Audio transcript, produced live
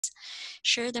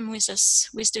share them with us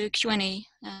with the Q&A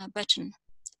button,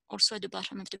 also at the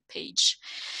bottom of the page.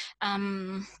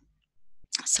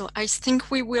 So I think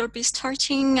we will be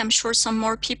starting. I'm sure some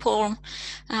more people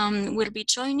will be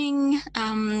joining.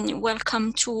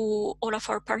 Welcome to all of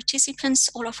our participants,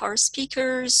 all of our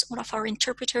speakers, all of our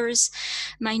interpreters.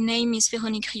 My name is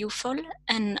Véronique Rioufol,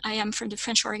 and I am from the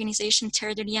French organization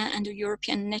Terre de Liens and the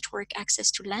European Network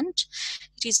Access to Land.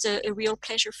 It is a real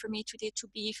pleasure for me today to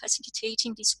be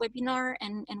facilitating this webinar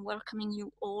and welcoming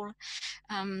you all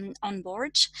on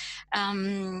board.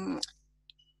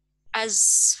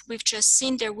 As we've just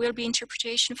seen, there will be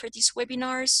interpretation for this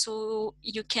webinar, so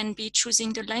you can be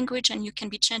choosing the language and you can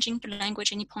be changing the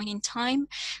language any point in time.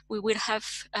 We will have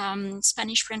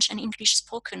Spanish, French, and English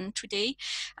spoken today.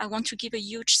 I want to give a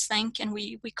huge thank, and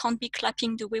we can't be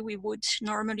clapping the way we would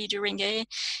normally during a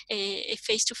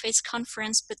face-to-face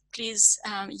conference, but please,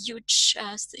 huge,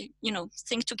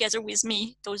 think together with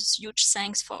me those huge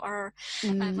thanks for our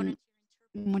volunteers.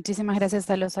 Muchísimas gracias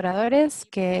a los oradores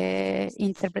que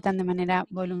interpretan de manera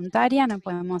voluntaria. No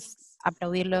podemos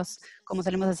aplaudirlos como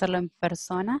solemos hacerlo en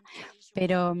persona,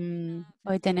 pero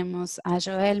hoy tenemos a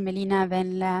Joel, Melina,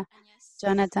 Benla,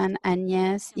 Jonathan,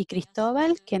 Agnès y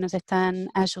Cristóbal que nos están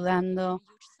ayudando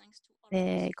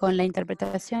con la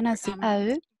interpretación, así à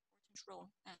eux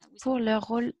pour leur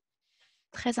rôle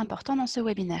très important dans ce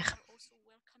webinaire.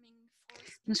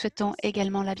 Nous souhaitons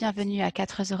également la bienvenue à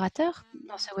 4 orateurs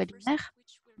dans ce webinaire.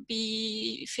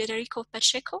 Be Federico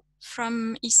Pacheco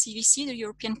from ECVC, the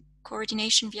European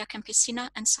Coordination Via Campesina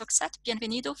and SOCSAT.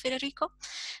 Bienvenido, Federico.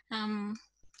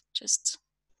 Just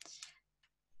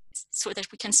so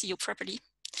that we can see you properly.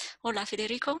 Hola,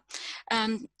 Federico.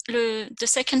 The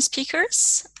second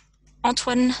speakers,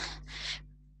 Antoine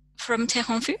from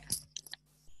Terre-en-vue,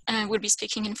 will be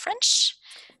speaking in French.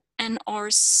 And our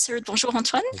third, bonjour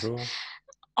Antoine. Bonjour.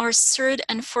 Our third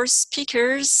and fourth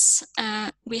speakers,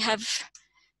 we have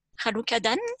Raluca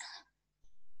Dan.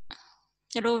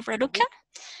 Hello, Raluca.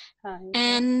 Hi.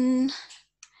 And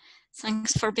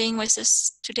thanks for being with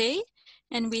us today.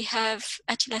 And we have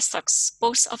Attila Stocks.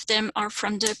 Both of them are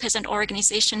from the peasant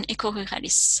organization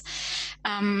Ruralis.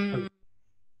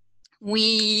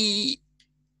 We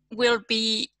will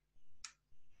be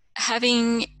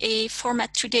having a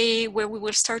format today where we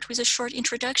will start with a short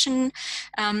introduction.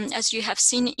 As you have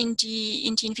seen in the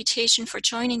invitation for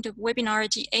joining the webinar,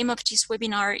 the aim of this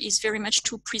webinar is very much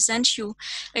to present you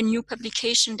a new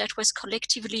publication that was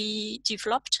collectively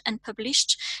developed and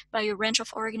published by a range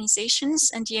of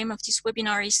organizations. And the aim of this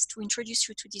webinar is to introduce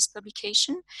you to this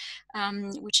publication,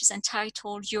 which is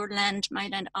entitled Your Land, My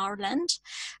Land, Our Land.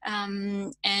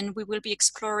 And we will be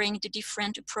exploring the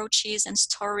different approaches and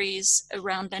stories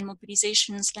around land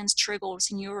mobilizations, land struggles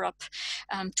in Europe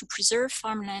to preserve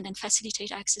farmland and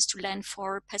facilitate access to land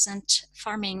for peasant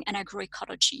farming and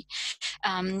agroecology.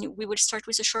 We will start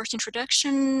with a short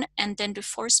introduction, and then the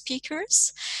 4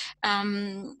 speakers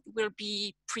will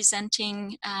be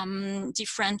presenting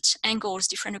different angles,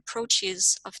 different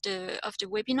approaches of the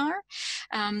webinar.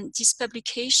 This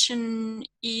publication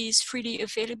is freely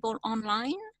available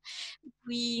online.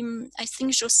 I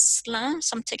think Jocelyn,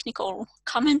 some technical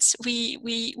comments.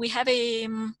 We have a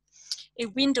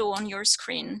window on your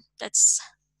screen that's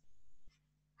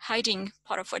hiding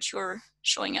part of what you're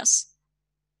showing us.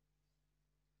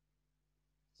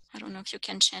 I don't know if you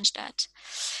can change that.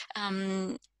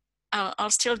 I'll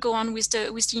still go on with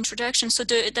the introduction. So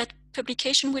that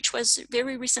publication, which was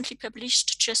very recently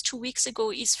published just 2 weeks ago,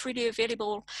 is freely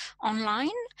available online.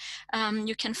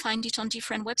 You can find it on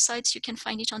different websites. You can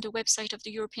find it on the website of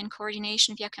the European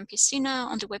Coordination Via Campesina,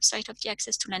 on the website of the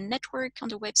Access to Land Network, on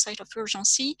the website of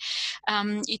Urgency.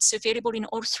 It's available in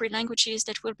all 3 languages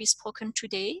that will be spoken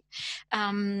today.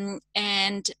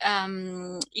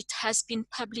 It has been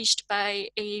published by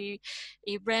a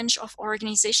range of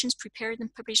organizations, prepared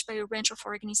and published by a range of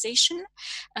organizations,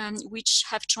 which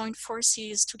have joined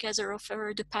forces together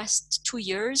over the past 2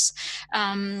 years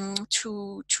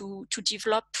to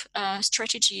develop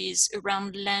strategies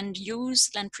around land use,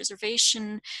 land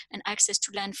preservation, and access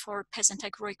to land for peasant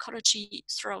agroecology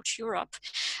throughout Europe.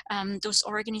 Those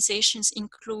organizations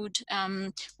include,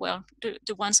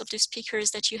 the ones of the speakers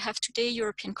that you have today: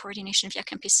 European Coordination Via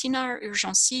Campesina,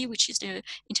 Urgency, which is the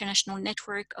international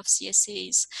network of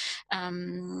CSAs,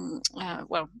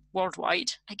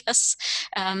 worldwide, I guess.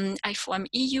 IFOAM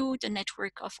EU, the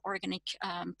network of organic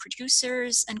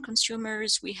producers and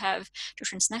consumers. We have the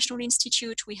Transnational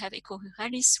Institute, we have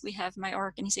Ruralis, we have my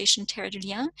organization Terre de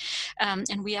Liens,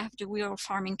 and we have the Rural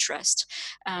Farming Trust.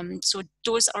 So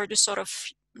those are the sort of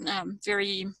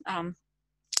very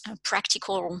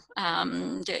practical,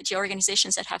 the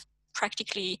organizations that have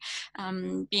practically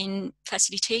been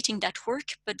facilitating that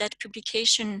work, but that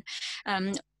publication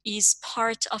is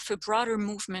part of a broader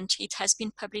movement. It has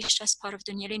been published as part of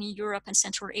the Nyéléni Europe and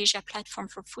Central Asia Platform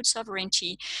for Food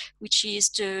Sovereignty, which is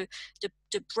the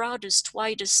broadest,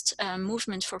 widest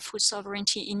movement for food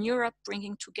sovereignty in Europe,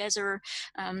 bringing together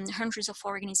hundreds of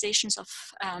organizations of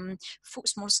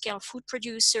small-scale food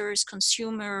producers,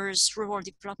 consumers, rural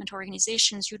development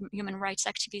organizations, human rights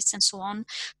activists, and so on,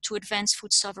 to advance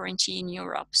food sovereignty in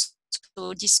Europe.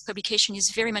 So this publication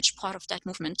is very much part of that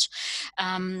movement.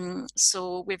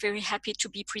 So we're very happy to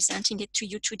be presenting it to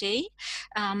you today.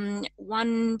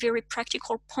 One very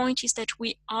practical point is that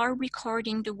we are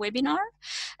recording the webinar,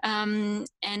 and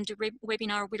the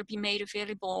webinar will be made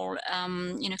available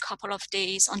in a couple of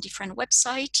days on different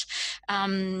websites,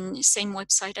 same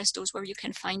website as those where you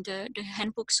can find the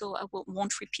handbook, so I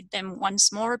won't repeat them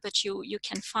once more, but you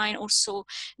can find also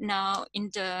now in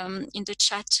the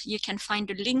chat, you can find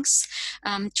the links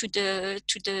to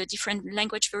the different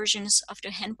language versions of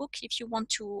the handbook if you want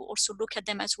to also look at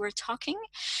them as we're talking.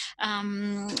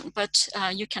 But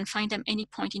you can find them any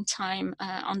point in time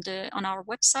on our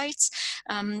websites.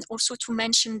 Also to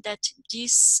mention that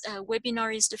this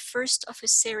webinar is the first of a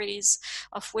series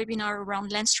of webinars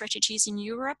around land strategies in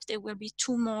Europe. There will be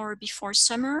 2 more before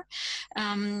summer.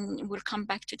 We'll come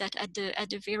back to that at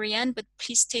the very end, but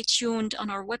please stay tuned on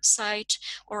our website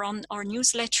or on our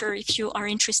newsletter if you are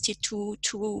interested to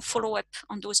follow up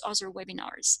on those other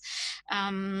webinars.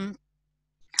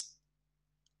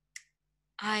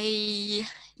 I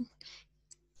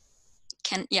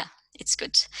can, yeah, it's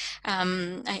good.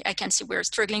 I can see we're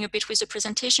struggling a bit with the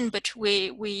presentation, but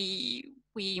we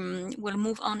will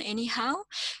move on anyhow.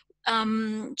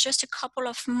 Just a couple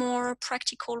of more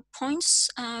practical points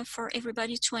for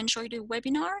everybody to enjoy the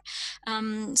webinar.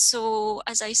 So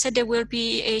as I said, there will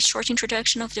be a short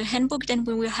introduction of the handbook, then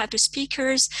we will have the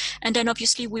speakers, and then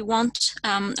obviously we want,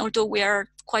 although we are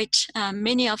quite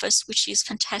many of us, which is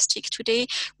fantastic today,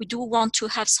 we do want to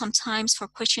have some times for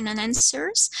question and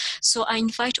answers. So I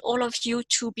invite all of you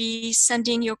to be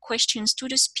sending your questions to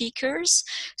the speakers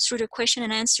through the question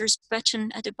and answers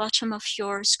button at the bottom of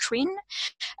your screen.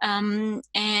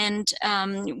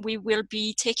 We will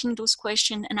be taking those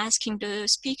questions and asking the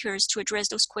speakers to address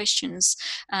those questions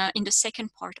in the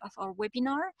second part of our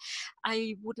webinar.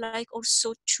 I would like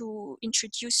also to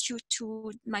introduce you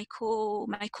to my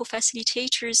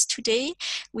co-facilitators today.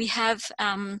 We have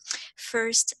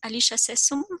first Alicia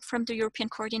Sessum from the European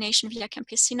Coordination Via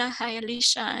Campesina. Hi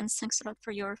Alicia, and thanks a lot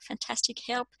for your fantastic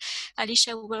help.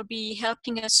 Alicia will be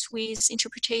helping us with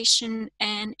interpretation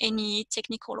and any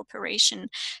technical operation.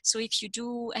 So if you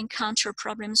do encounter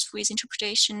problems with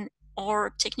interpretation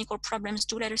or technical problems,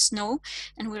 do let us know,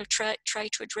 and we'll try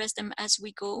to address them as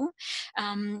we go.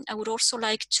 I would also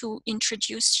like to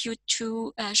introduce you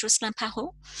to Jocelyn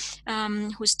Parot,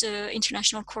 who's the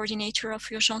International Coordinator of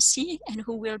Urgency, and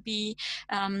who will be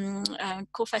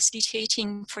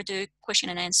co-facilitating for the question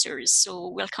and answers. So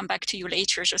we'll come back to you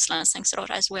later, Jocelyn. Thanks a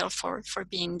lot as well for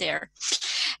being there.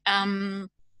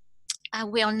 I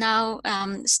will now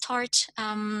start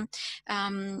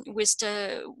with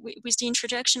the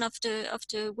introduction of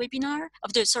the webinar,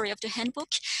 of the handbook.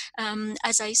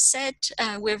 As I said,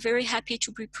 we're very happy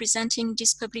to be presenting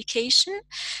this publication.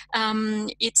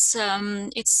 It's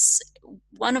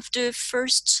one of the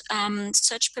first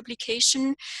such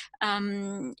publication.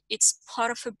 It's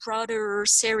part of a broader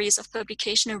series of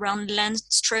publication around land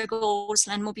struggles,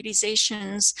 land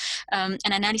mobilizations, and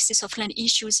analysis of land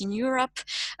issues in Europe.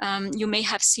 You may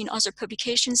have seen other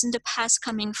publications in the past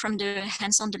coming from the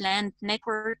Hands on the Land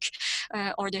network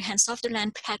or the Hands of the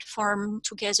Land platform,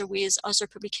 together with other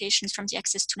publications from the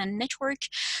Access to Land network.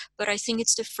 But I think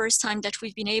it's the first time that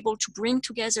we've been able to bring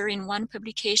together in one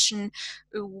publication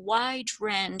a wide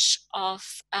range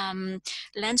of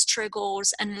land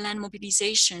struggles and land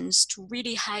mobilizations to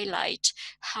really highlight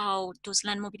how those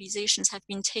land mobilizations have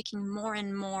been taking more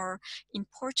and more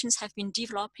importance, have been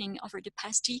developing over the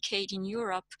past decade in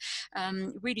Europe,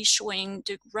 really showing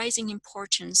the rising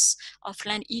importance of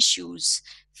land issues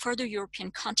for the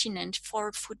European continent, for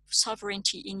food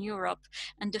sovereignty in Europe,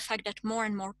 and the fact that more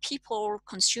and more people,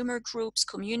 consumer groups,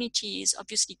 communities,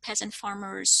 obviously peasant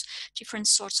farmers, different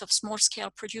sorts of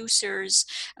small-scale producers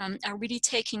are really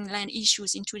taking land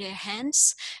issues into their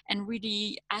hands and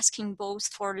really asking both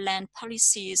for land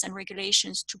policies and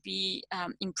regulations to be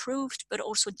improved, but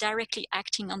also directly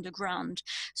acting on the ground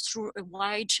through a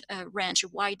wide range, a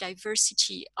wide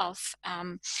diversity of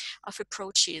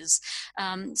approaches.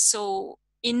 So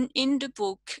in the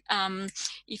book,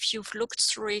 if you've looked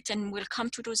through it, and we'll come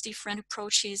to those different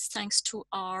approaches thanks to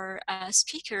our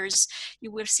speakers,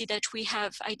 you will see that we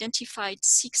have identified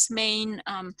 6 main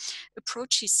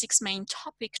approaches, 6 main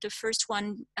topics. The first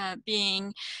one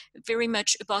being very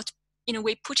much about, in a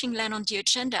way, putting land on the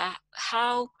agenda.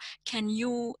 How can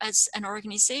you, as an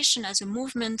organization, as a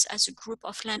movement, as a group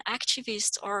of land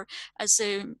activists, or as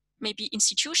a maybe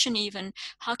institution even,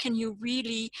 how can you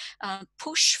really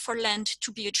push for land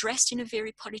to be addressed in a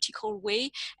very political way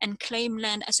and claim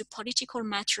land as a political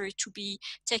matter to be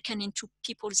taken into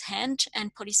people's hands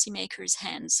and policymakers'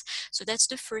 hands? So that's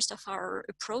the first of our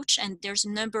approach, and there's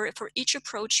a number, for each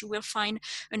approach you will find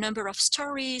a number of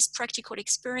stories, practical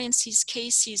experiences,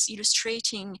 cases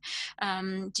illustrating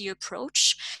the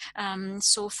approach.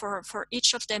 So for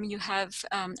each of them you have,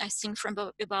 I think from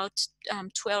about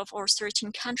 12 or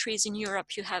 13 countries in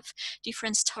Europe, you have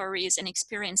different stories and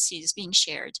experiences being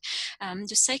shared.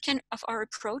 The second of our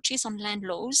approach is on land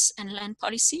laws and land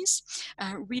policies,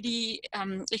 really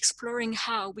exploring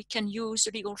how we can use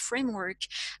the legal framework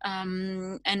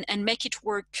and make it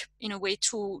work in a way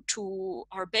to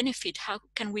our benefit. How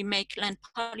can we make land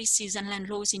policies and land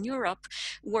laws in Europe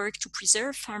work to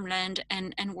preserve farmland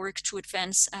and work to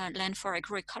advance land for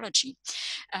agroecology?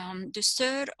 The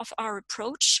third of our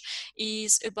approach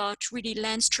is about really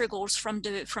land struggles from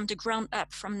the ground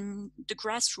up, from the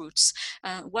grassroots.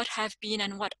 What have been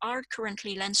and what are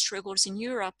currently land struggles in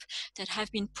Europe that have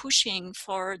been pushing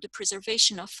for the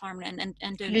preservation of farmland and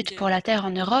Lutte pour la terre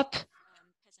en Europe.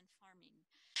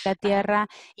 La tierra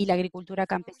y la agricultura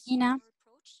campesina.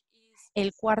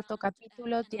 El cuarto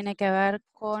capítulo tiene que ver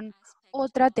con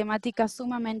otra temática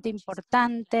sumamente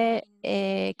importante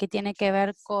que tiene que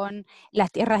ver con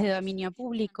las tierras de dominio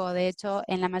público. De hecho,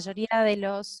 en la mayoría de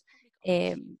los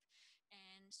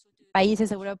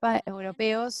países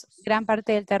europeos, gran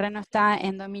parte del terreno está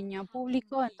en dominio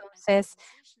público. Entonces,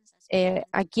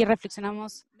 aquí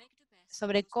reflexionamos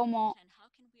sobre cómo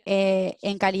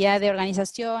en calidad de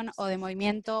organización o de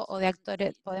movimiento o de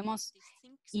actores podemos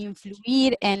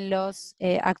influir en los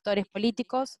actores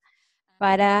políticos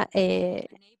para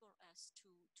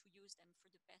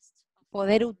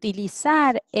poder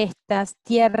utilizar estas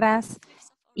tierras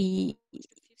y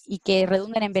que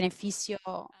redunden en beneficio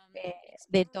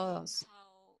de todos.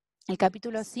 El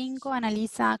capítulo 5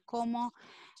 analiza cómo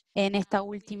en esta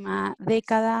última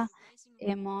década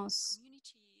hemos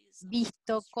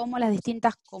visto cómo las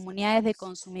distintas comunidades de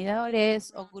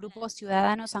consumidores o grupos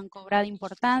ciudadanos han cobrado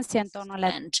importancia en torno a la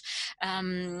terre.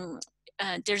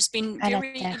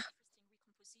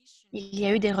 Il y a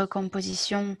eu des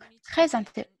recompositions très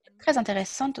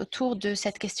intéressantes autour de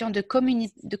cette question de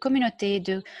communauté,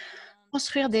 de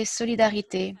construire des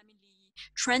solidarités.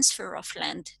 Transfer of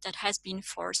land that has been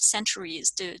for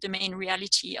centuries the main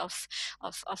reality of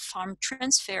farm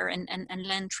transfer and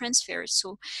land transfer.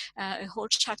 So a whole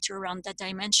chapter around that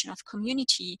dimension of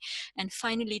community. And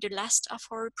finally, the last of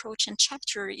our approach and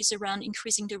chapter is around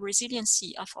increasing the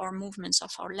resiliency of our movements,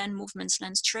 of our land movements,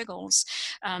 land struggles.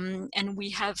 And we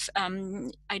have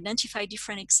identified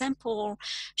different examples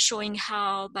showing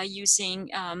how, by using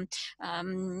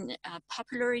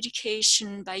popular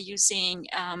education, by using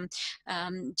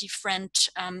different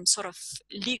sort of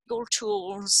legal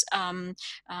tools,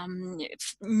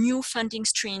 new funding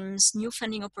streams, new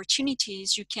funding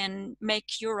opportunities, you can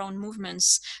make your own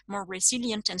movements more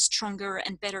resilient and stronger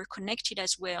and better connected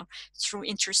as well through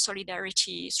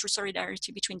solidarity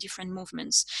between different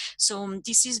movements. So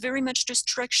this is very much the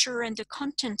structure and the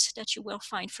content that you will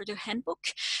find for the handbook.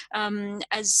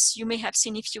 As you may have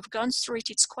seen if you've gone through it,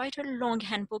 it's quite a long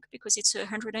handbook because it's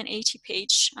 180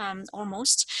 page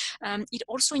almost. It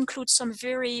also includes some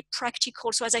very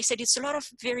practical, so as I said, it's a lot of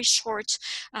very short,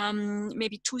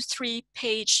 maybe 2-3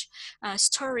 page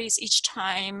stories each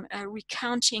time,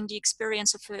 recounting the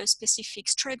experience of a specific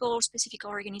struggle, specific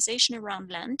organization around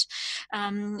land,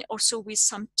 also with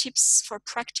some tips for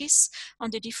practice on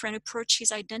the different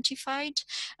approaches identified.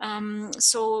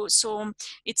 So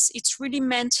it's really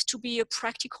meant to be a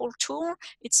practical tool.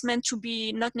 It's meant to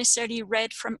be not necessarily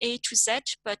read from A to Z,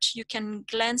 but you can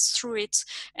glance through it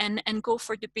and go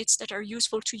for the bits that are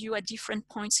useful to you at different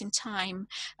points in time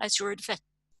as you're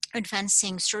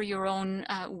advancing through your own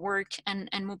work and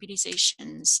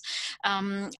mobilizations.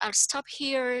 I'll stop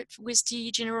here with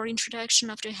the general introduction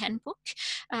of the handbook,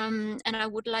 and I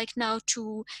would like now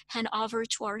to hand over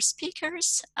to our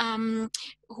speakers.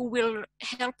 who will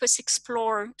help us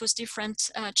explore those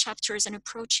different chapters and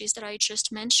approaches that I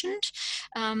just mentioned.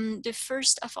 The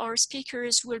first of our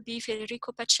speakers will be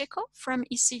Federico Pacheco from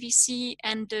ECVC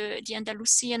and the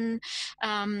Andalusian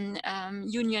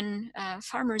Union,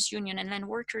 Farmers Union and Land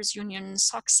Workers Union,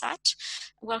 SOCSAT.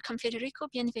 Welcome, Federico.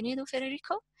 Bienvenido,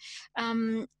 Federico.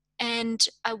 And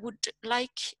I would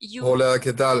like you... Hola,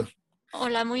 ¿qué tal?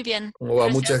 Hola, muy bien. ¿Cómo va?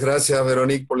 Muchas gracias,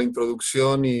 Veronique, por la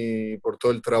introducción y por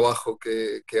todo el trabajo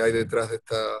que hay detrás de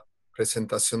esta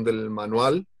presentación del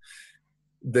manual.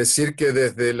 Decir que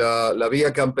desde la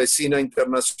Vía Campesina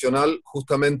Internacional,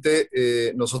 justamente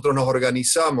nosotros nos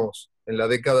organizamos en la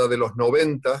década de los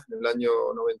 90, en el año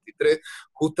 93,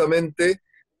 justamente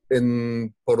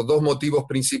por dos motivos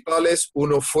principales.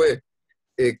 Uno fue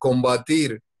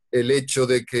combatir el hecho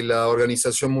de que la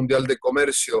Organización Mundial de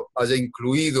Comercio haya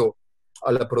incluido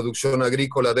a la producción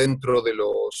agrícola dentro de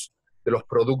los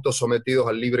productos sometidos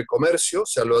al libre comercio, o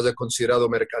sea, lo haya considerado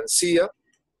mercancía.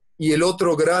 Y el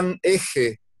otro gran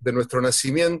eje de nuestro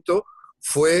nacimiento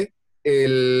fue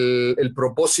el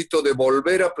propósito de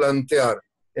volver a plantear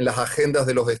en las agendas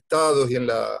de los estados y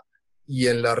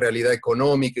en la realidad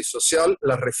económica y social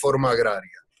la reforma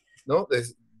agraria, ¿no?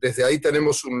 Desde ahí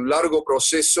tenemos un largo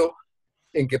proceso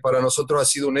en que para nosotros ha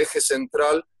sido un eje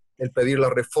central el pedir la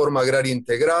reforma agraria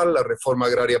integral, la reforma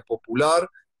agraria popular.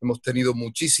 Hemos tenido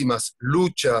muchísimas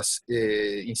luchas,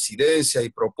 incidencias y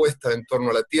propuestas en torno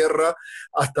a la tierra,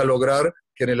 hasta lograr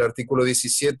que en el artículo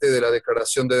 17 de la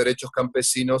Declaración de Derechos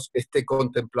Campesinos esté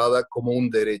contemplada como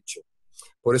un derecho.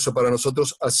 Por eso para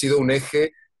nosotros ha sido un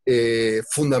eje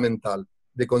fundamental,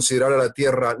 de considerar a la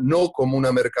tierra no como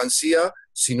una mercancía,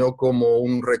 sino como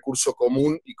un recurso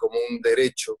común y como un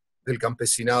derecho del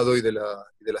campesinado y de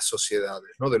las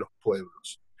sociedades, ¿no? De los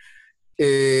pueblos.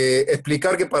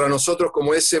 Explicar que para nosotros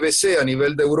como ECVC a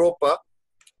nivel de Europa,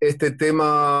 este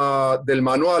tema del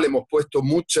manual hemos puesto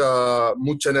mucha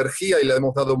energía y le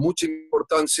hemos dado mucha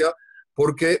importancia,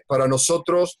 porque para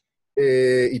nosotros,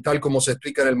 y tal como se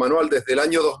explica en el manual, desde el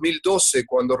año 2012,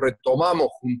 cuando retomamos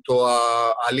junto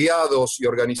a aliados y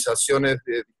organizaciones,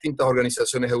 distintas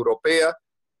organizaciones europeas,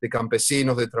 de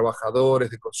campesinos, de trabajadores,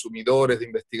 de consumidores, de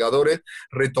investigadores,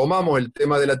 retomamos el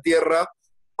tema de la tierra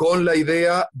con la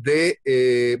idea de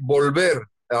volver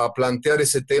a plantear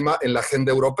ese tema en la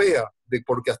agenda europea,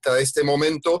 porque hasta este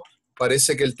momento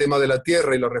parece que el tema de la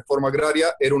tierra y la reforma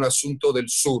agraria era un asunto del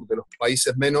sur, de los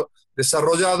países menos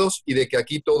desarrollados, y de que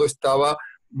aquí todo estaba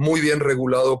muy bien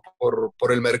regulado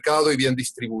por el mercado y bien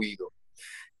distribuido.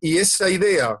 Y esa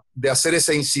idea de hacer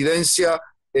esa incidencia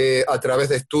a través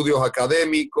de estudios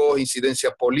académicos,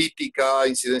 incidencia política,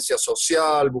 incidencia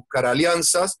social, buscar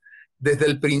alianzas. Desde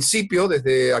el principio,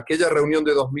 desde aquella reunión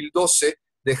de 2012,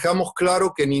 dejamos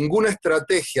claro que ninguna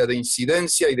estrategia de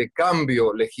incidencia y de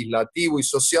cambio legislativo y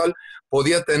social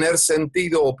podía tener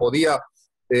sentido o podía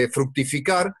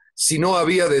fructificar si no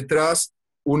había detrás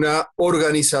una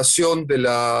organización de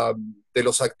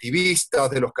los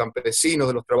activistas, de los campesinos,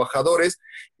 de los trabajadores,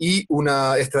 y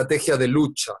una estrategia de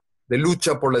lucha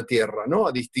por la tierra, ¿no?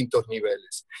 A distintos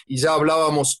niveles. Y ya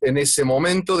hablábamos en ese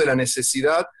momento de la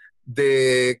necesidad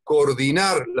de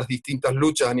coordinar las distintas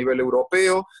luchas a nivel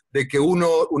europeo, de que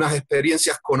unas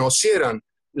experiencias conocieran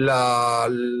las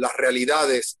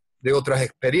realidades de otras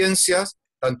experiencias,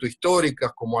 tanto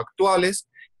históricas como actuales,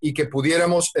 y que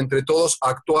pudiéramos entre todos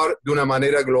actuar de una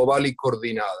manera global y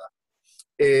coordinada.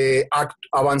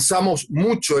 Avanzamos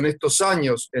mucho en estos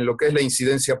años en lo que es la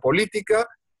incidencia política,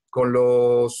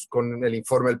 con el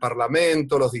informe del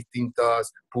Parlamento, las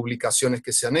distintas publicaciones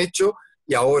que se han hecho,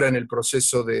 y ahora en el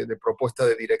proceso de propuesta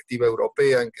de directiva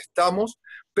europea en que estamos,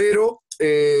 pero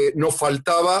nos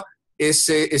faltaba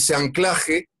ese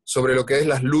anclaje sobre lo que es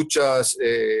las luchas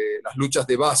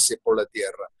de base por la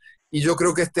tierra. Y yo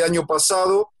creo que este año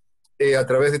pasado, a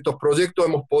través de estos proyectos,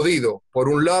 hemos podido, por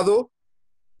un lado,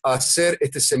 hacer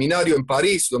este seminario en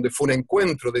París, donde fue un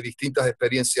encuentro de distintas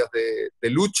experiencias de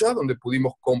lucha, donde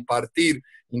pudimos compartir,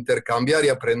 intercambiar y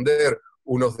aprender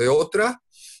unos de otras.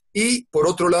 Y, por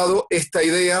otro lado, esta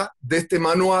idea de este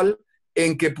manual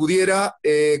en que pudiera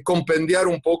compendiar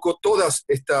un poco todas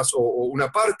estas, o una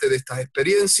parte de estas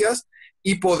experiencias,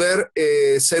 y poder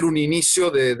ser un inicio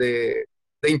de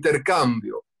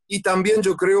intercambio. Y también,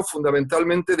 yo creo,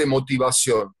 fundamentalmente de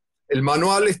motivación. El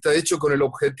manual está hecho con el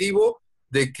objetivo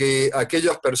de que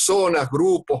aquellas personas,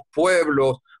 grupos,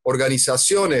 pueblos,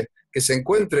 organizaciones que se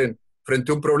encuentren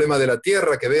frente a un problema de la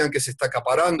tierra, que vean que se está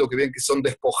acaparando, que vean que son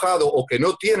despojados o que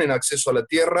no tienen acceso a la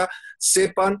tierra,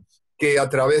 sepan que a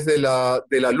través de la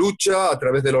lucha, a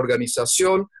través de la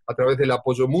organización, a través del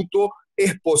apoyo mutuo,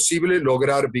 es posible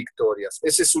lograr victorias.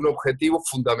 Ese es un objetivo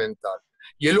fundamental.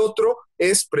 Y el otro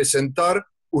es presentar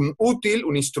un útil,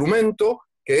 un instrumento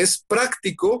que es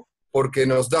práctico porque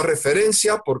nos da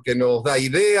referencia, porque nos da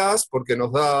ideas, porque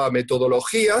nos da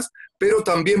metodologías, pero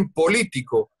también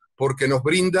político, porque nos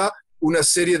brinda una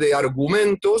serie de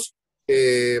argumentos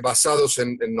basados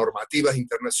en normativas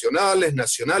internacionales,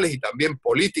 nacionales y también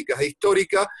políticas e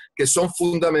históricas que son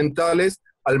fundamentales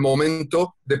al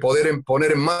momento de poder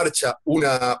poner en marcha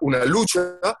una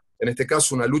lucha, en este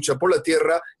caso una lucha por la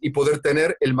tierra, y poder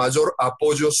tener el mayor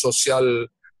apoyo social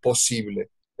posible.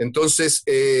 Entonces,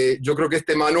 yo creo que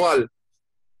este manual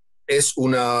es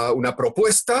una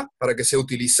propuesta para que sea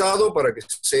utilizado, para que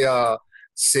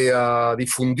sea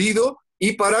difundido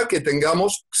y para que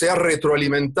sea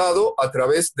retroalimentado a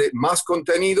través de más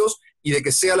contenidos y de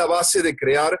que sea la base de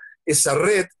crear esa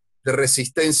red de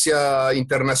resistencia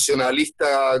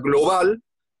internacionalista global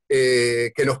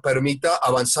que nos permita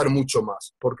avanzar mucho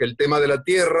más. Porque el tema de la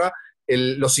tierra,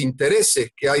 los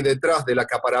intereses que hay detrás del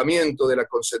acaparamiento, de la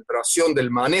concentración, del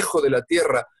manejo de la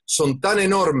tierra, son tan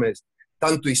enormes,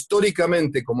 tanto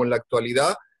históricamente como en la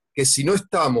actualidad, que si no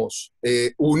estamos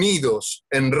unidos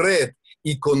en red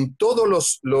y con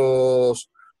todos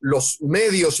los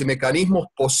medios y mecanismos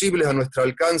posibles a nuestro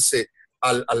alcance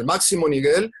al máximo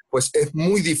nivel, pues es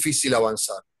muy difícil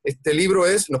avanzar. Este libro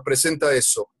nos presenta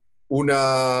eso,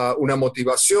 una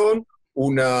motivación,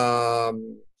 un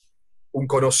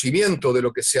conocimiento de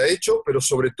lo que se ha hecho, pero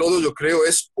sobre todo yo creo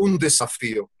es un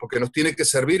desafío, porque nos tiene que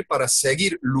servir para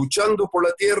seguir luchando por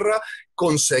la tierra,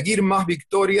 conseguir más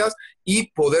victorias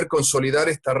y poder consolidar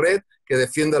esta red que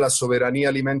defienda la soberanía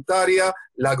alimentaria,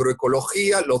 la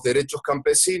agroecología, los derechos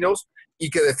campesinos y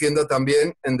que defienda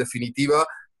también, en definitiva,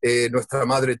 nuestra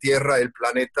madre tierra, el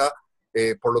planeta,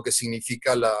 por lo que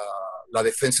significa la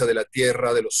defensa de la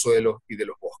tierra, de los suelos y de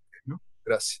los bosques, ¿no?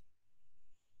 Gracias.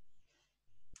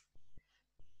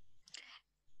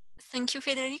 Thank you,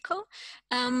 Federico.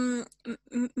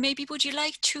 Maybe would you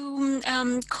like to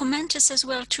comment us as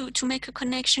well to make a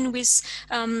connection with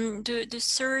the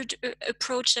third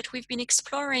approach that we've been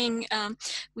exploring,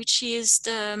 which is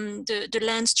the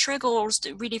land struggles,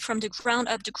 really from the ground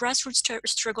up, the grassroots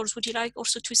struggles. Would you like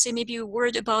also to say maybe a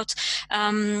word about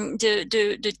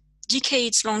the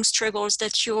decades-long struggles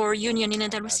that your union in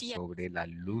Andalucía? Sobre la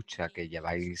lucha que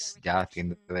lleváis ya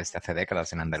haciendo desde hace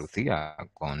décadas en Andalucía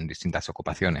con distintas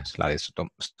ocupaciones, la de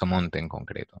Sotomonte en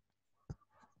concreto.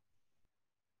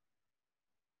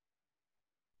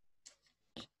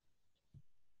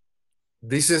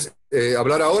 ¿Dices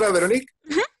hablar ahora, Veronique?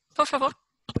 Por favor.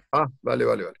 Ah, vale.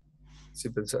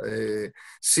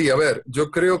 Sí, a ver,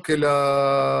 yo creo que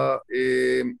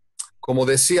como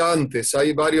decía antes,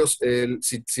 hay varios,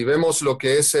 si vemos lo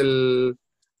que es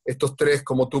estos tres,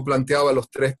 como tú planteabas, los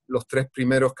tres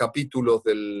primeros capítulos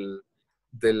del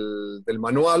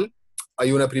manual,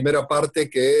 hay una primera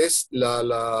parte que es la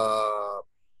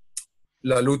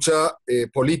lucha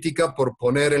política por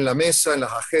poner en la mesa, en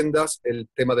las agendas, el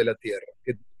tema de la tierra.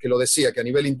 Que lo decía, que a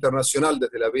nivel internacional,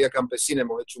 desde la Vía Campesina,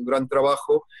 hemos hecho un gran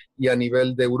trabajo, y a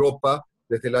nivel de Europa,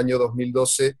 desde el año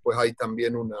 2012, pues hay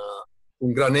también un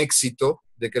gran éxito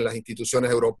de que en las instituciones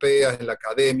europeas, en la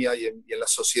academia y en la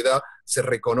sociedad se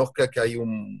reconozca que hay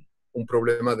un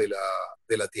problema de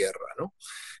la tierra, ¿no?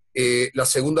 La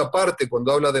segunda parte,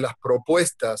 cuando habla de las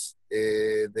propuestas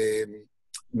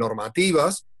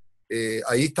normativas,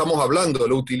 ahí estamos hablando de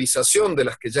la utilización de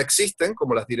las que ya existen,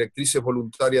 como las directrices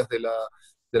voluntarias de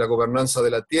la gobernanza de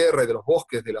la tierra y de los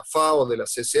bosques, de la FAO, de la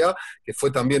CCA, que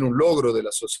fue también un logro de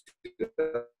la sociedad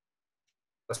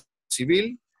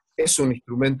civil. Es un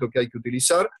instrumento que hay que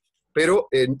utilizar, pero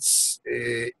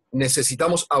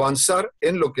necesitamos avanzar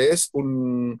en lo que es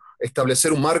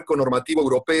establecer un marco normativo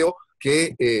europeo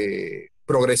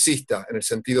progresista en el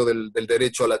sentido del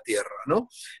derecho a la tierra, ¿no?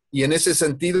 Y en ese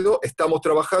sentido estamos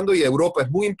trabajando, y Europa es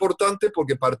muy importante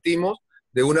porque partimos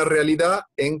de una realidad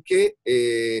en que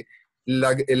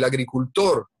el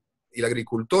agricultor y la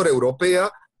agricultora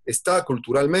europea está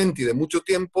culturalmente y de mucho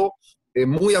tiempo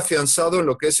muy afianzado en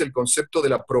lo que es el concepto de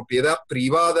la propiedad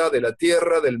privada de la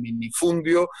tierra, del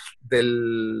minifundio,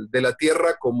 de la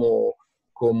tierra como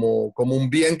un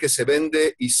bien que se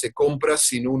vende y se compra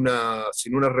sin una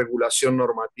regulación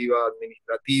normativa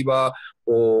administrativa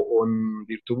o en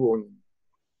virtud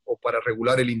o para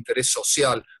regular el interés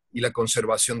social y la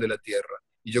conservación de la tierra.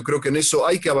 Y yo creo que en eso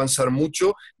hay que avanzar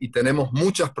mucho, y tenemos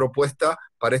muchas propuestas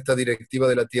para esta directiva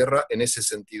de la tierra en ese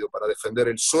sentido, para defender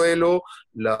el suelo,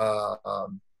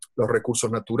 los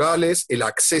recursos naturales, el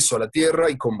acceso a la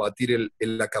tierra y combatir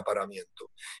el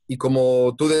acaparamiento. Y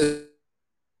como tú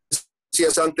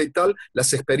decías antes y tal,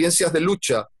 las experiencias de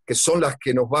lucha, que son las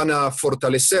que nos van a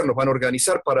fortalecer, nos van a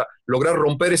organizar para lograr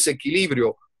romper ese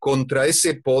equilibrio contra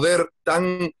ese poder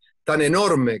tan tan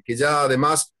enorme que ya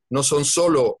además no son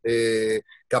solo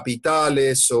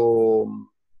capitales o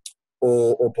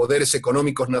poderes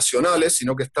económicos nacionales,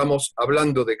 sino que estamos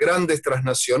hablando de grandes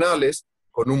transnacionales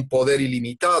con un poder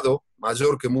ilimitado,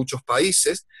 mayor que muchos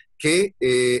países, que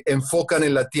enfocan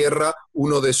en la tierra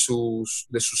uno de sus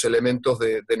elementos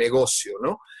de negocio,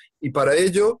 ¿no? Y para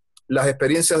ello, las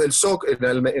experiencias del SOC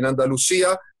en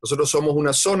Andalucía, nosotros somos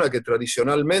una zona que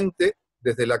tradicionalmente,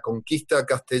 desde la conquista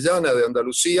castellana de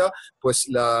Andalucía, pues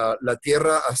la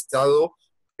tierra ha estado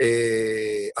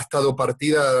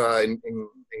partida en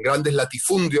grandes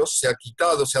latifundios, se ha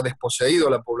quitado, se ha desposeído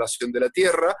a la población de la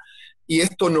tierra, y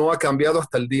esto no ha cambiado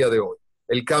hasta el día de hoy.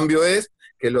 El cambio es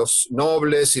que los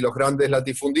nobles y los grandes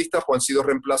latifundistas han sido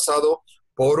reemplazados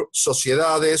por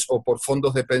sociedades o por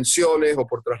fondos de pensiones o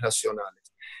por transnacionales.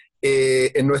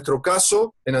 En nuestro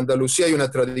caso, en Andalucía hay una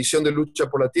tradición de lucha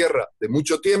por la tierra de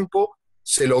mucho tiempo.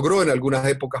 Se logró en algunas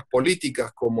épocas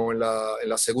políticas, como en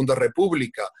la Segunda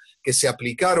República, que se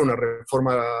aplicara una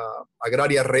reforma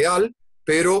agraria real,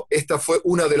 pero esta fue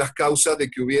una de las causas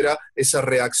de que hubiera esa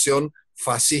reacción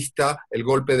fascista, el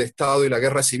golpe de Estado y la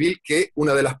guerra civil, que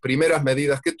una de las primeras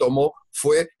medidas que tomó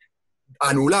fue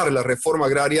anular la reforma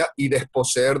agraria y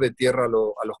desposeer de tierra a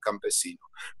los campesinos.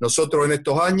 Nosotros en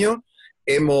estos años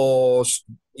hemos,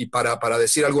 y para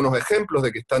decir algunos ejemplos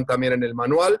de que están también en el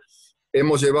manual,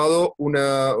 hemos llevado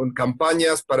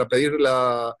campañas para pedir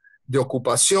de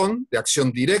ocupación, de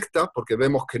acción directa, porque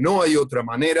vemos que no hay otra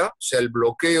manera, o sea, el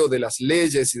bloqueo de las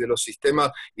leyes y de los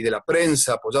sistemas y de la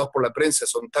prensa, apoyados por la prensa,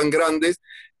 son tan grandes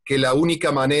que la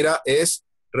única manera es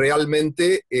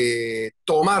realmente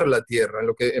tomar la tierra, en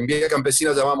lo que en Vía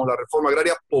Campesina llamamos la reforma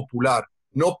agraria popular,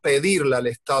 no pedirla al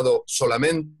Estado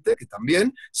solamente, que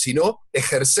también, sino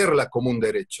ejercerla como un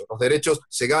derecho. Los derechos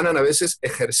se ganan a veces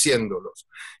ejerciéndolos.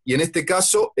 Y en este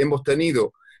caso hemos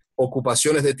tenido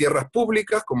ocupaciones de tierras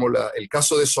públicas, como el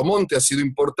caso de Somonte ha sido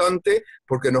importante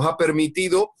porque nos ha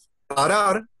permitido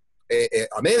parar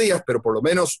a medias, pero por lo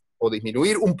menos, o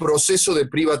disminuir un proceso de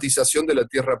privatización de la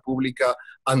tierra pública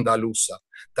andaluza.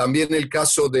 También el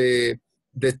caso de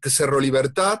Cerro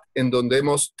Libertad, en donde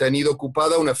hemos tenido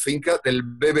ocupada una finca del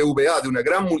BBVA, de una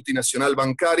gran multinacional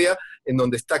bancaria, en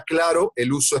donde está claro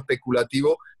el uso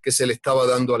especulativo que se le estaba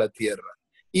dando a la tierra.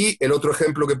 Y el otro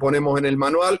ejemplo que ponemos en el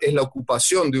manual es la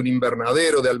ocupación de un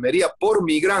invernadero de Almería por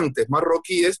migrantes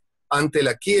marroquíes ante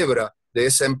la quiebra de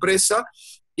esa empresa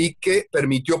y que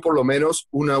permitió por lo menos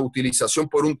una utilización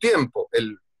por un tiempo.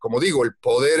 Como digo, el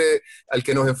poder al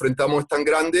que nos enfrentamos es tan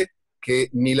grande que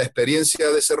ni la experiencia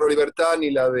de Cerro Libertad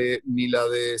ni la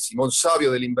de Simón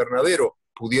Sabio del invernadero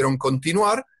pudieron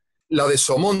continuar. La de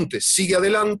Somonte sigue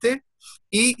adelante.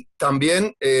 Y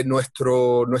también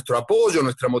nuestro apoyo,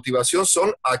 nuestra motivación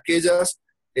son aquellas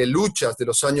luchas de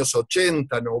los años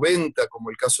 80, 90, como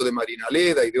el caso de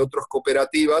Marinaleda y de otras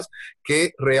cooperativas,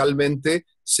 que realmente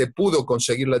se pudo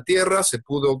conseguir la tierra, se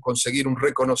pudo conseguir un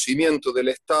reconocimiento del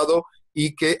Estado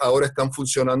y que ahora están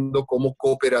funcionando como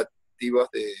cooperativas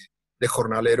de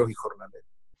jornaleros y jornaleras.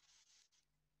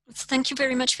 Thank you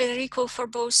very much, Federico, for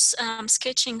both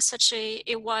sketching such a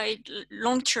wide,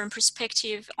 long-term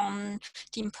perspective on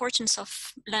the importance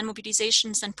of land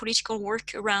mobilizations and political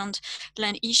work around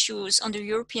land issues on the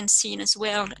European scene, as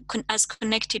well as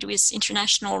connected with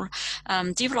international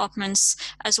developments,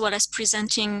 as well as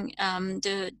presenting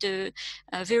the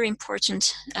very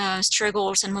important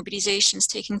struggles and mobilizations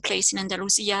taking place in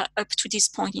Andalusia up to this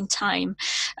point in time.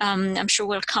 I'm sure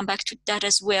we'll come back to that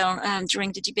as well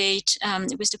during the debate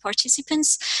with the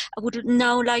participants. I would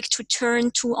now like to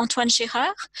turn to Antoine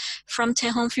Gérard from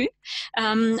Terre-en-vue.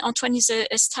 Antoine is a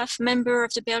staff member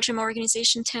of the Belgium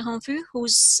organization Terre-en-vue,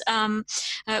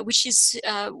 which is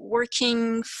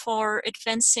working for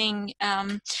advancing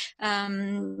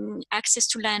access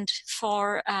to land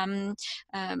for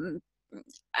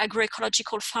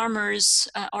agroecological farmers,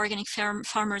 organic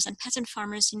farmers and peasant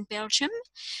farmers in Belgium.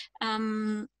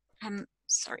 I'm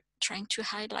sorry, trying to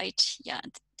highlight, yeah,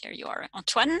 there you are,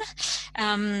 Antoine.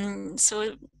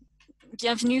 So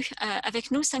bienvenue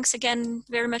avec nous. Thanks again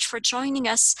very much for joining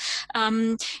us.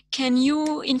 Can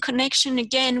you, in connection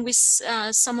again with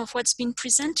some of what's been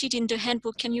presented in the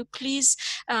handbook, can you please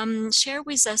share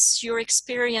with us your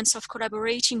experience of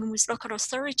collaborating with local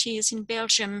authorities in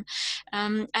Belgium,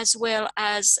 as well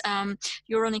as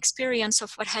your own experience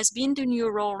of what has been the new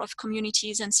role of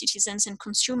communities and citizens and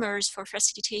consumers for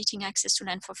facilitating access to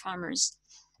land for farmers?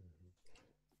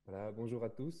 Voilà, bonjour à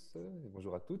tous et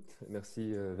bonjour à toutes.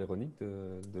 Merci Véronique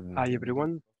de Hi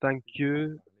everyone, thank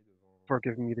you for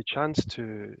giving me the chance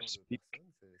to speak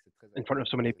in front of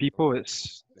so many people.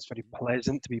 It's very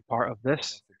pleasant to be part of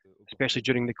this especially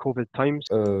during the COVID times.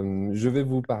 Je vais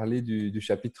vous parler du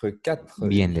chapitre 4.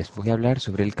 Bien, les voy a hablar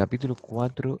sobre el capítulo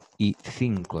 4 y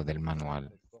 5 del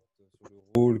manual.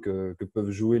 Le rôle que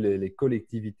peuvent jouer les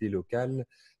collectivités locales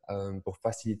pour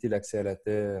faciliter l'accès à la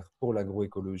terre pour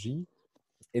l'agroécologie.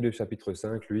 Et le chapitre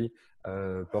 5, lui,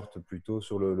 porte plutôt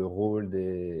sur le rôle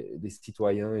des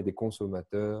citoyens et des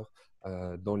consommateurs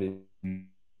dans les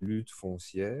luttes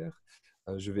foncières.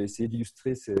 Je vais essayer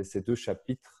d'illustrer ces deux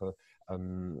chapitres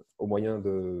au moyen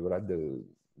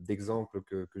d'exemples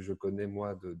que je connais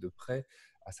moi de près,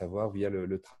 à savoir via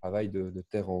le travail de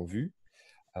Terre-en-vue.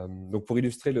 Donc pour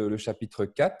illustrer le chapitre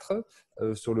 4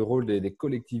 sur le rôle des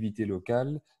collectivités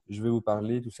locales, je vais vous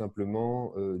parler tout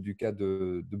simplement du cas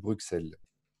de Bruxelles.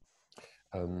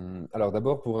 Alors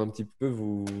d'abord, pour un petit peu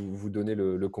vous donner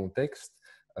le contexte,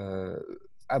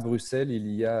 à Bruxelles, il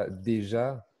y a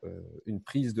déjà une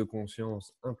prise de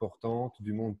conscience importante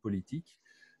du monde politique,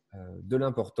 de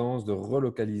l'importance de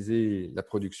relocaliser la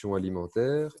production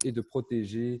alimentaire et de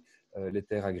protéger les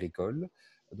terres agricoles.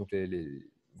 Donc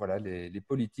les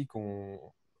politiques ont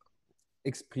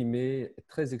exprimé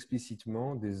très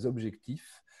explicitement des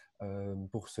objectifs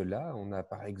pour cela. On a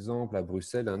par exemple à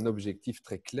Bruxelles un objectif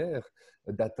très clair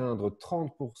d'atteindre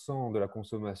 30% de la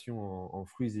consommation en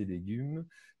fruits et légumes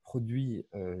produits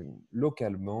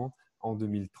localement en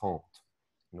 2030.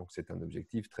 Donc c'est un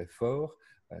objectif très fort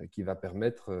qui va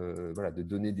permettre de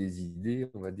donner des idées,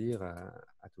 on va dire,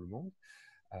 à tout le monde,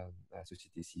 à la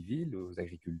société civile, aux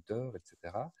agriculteurs,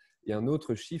 etc. Et un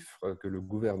autre chiffre que le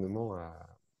gouvernement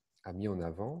a mis en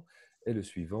avant est le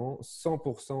suivant: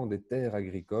 100% des terres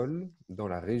agricoles dans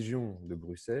la région de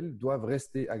Bruxelles doivent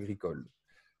rester agricoles.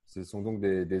 Ce sont donc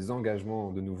des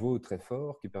engagements de nouveau très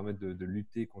forts qui permettent de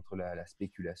lutter contre la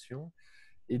spéculation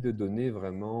et de donner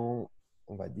vraiment,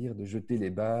 on va dire, de jeter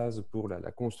les bases pour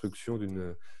la construction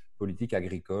d'une politique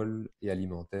agricole et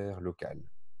alimentaire locale.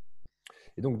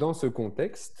 Et donc dans ce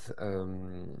contexte,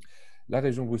 la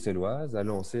région bruxelloise a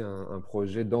lancé un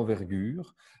projet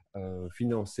d'envergure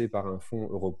financé par un fonds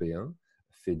européen,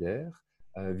 FEDER,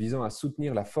 visant à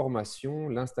soutenir la formation,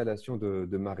 l'installation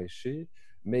de maraîchers,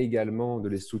 mais également de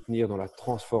les soutenir dans la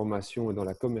transformation et dans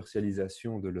la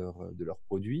commercialisation de leurs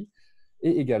produits,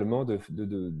 et également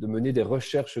de mener des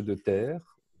recherches de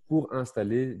terre pour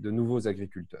installer de nouveaux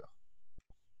agriculteurs.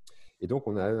 Et donc,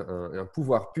 on a un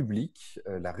pouvoir public,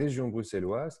 la région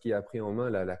bruxelloise, qui a pris en main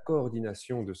la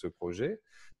coordination de ce projet,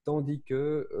 tandis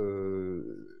que,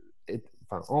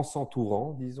 en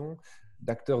s'entourant, disons,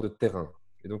 d'acteurs de terrain.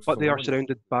 Et donc, But they are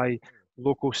surrounded by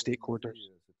local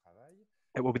stakeholders.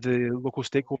 It will be the local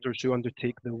stakeholders who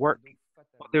undertake the work,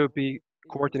 but they will be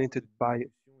coordinated by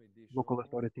local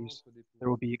authorities. There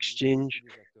will be exchange,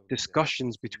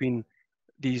 discussions between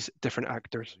these different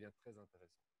actors.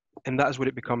 And that is where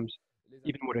it becomes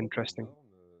even more interesting.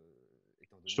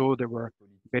 So there were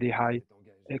very high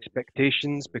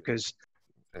expectations because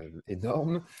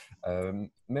énorme,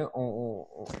 mais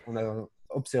on a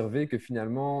observé que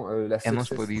finalement Hemos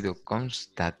podido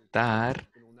constatar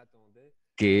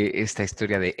que esta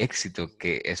historia de éxito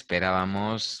que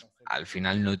esperábamos al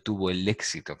final no tuvo el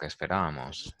éxito que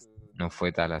esperábamos. No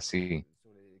fue tal así.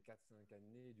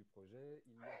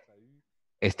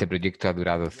 Este proyecto ha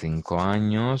durado 5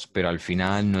 años, pero al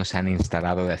final no se han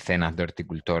instalado decenas de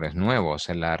horticultores nuevos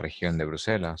en la región de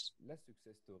Bruselas.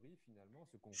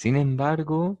 Sin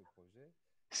embargo,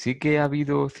 sí que ha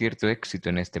habido cierto éxito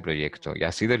en este proyecto y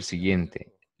ha sido el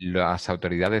siguiente. Las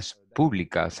autoridades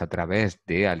públicas, a través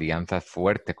de alianzas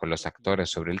fuertes con los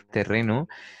actores sobre el terreno,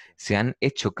 se han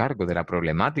hecho cargo de la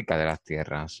problemática de las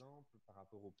tierras.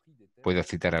 Puedo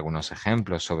citar algunos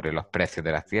ejemplos sobre los precios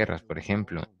de las tierras, por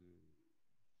ejemplo.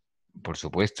 Por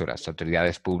supuesto, las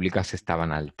autoridades públicas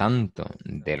estaban al tanto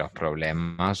de los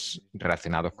problemas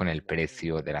relacionados con el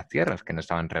precio de las tierras, que no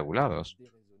estaban regulados,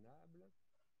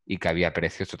 y que había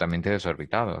precios totalmente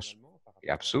desorbitados y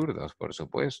absurdos, por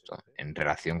supuesto, en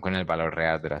relación con el valor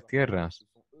real de las tierras.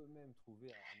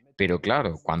 Pero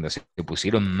claro, cuando se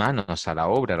pusieron manos a la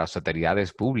obra las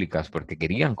autoridades públicas porque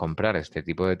querían comprar este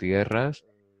tipo de tierras,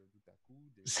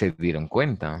 se dieron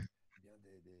cuenta.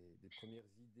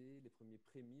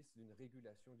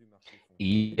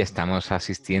 Y estamos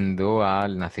asistiendo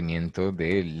al nacimiento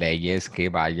de leyes que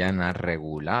vayan a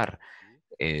regular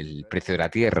el precio de la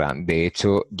tierra. De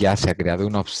hecho, ya se ha creado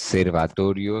un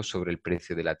observatorio sobre el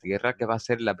precio de la tierra que va a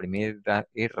ser la primera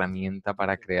herramienta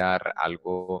para crear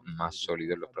algo más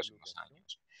sólido en los próximos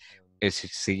años. El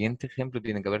siguiente ejemplo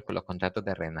tiene que ver con los contratos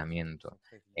de arrendamiento.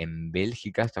 En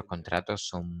Bélgica estos contratos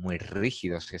son muy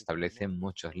rígidos y establecen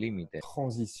muchos límites.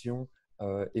 Transition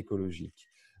écologique.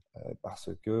 parce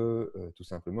que tout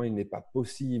simplement, il n'est pas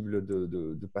possible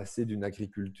de passer d'une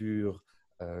agriculture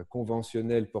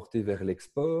conventionnelle portée vers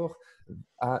l'export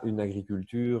à une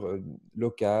agriculture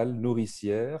locale,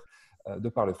 nourricière, de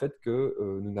par le fait que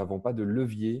nous n'avons pas de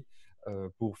levier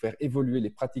pour faire évoluer les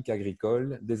pratiques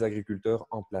agricoles des agriculteurs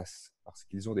en place, parce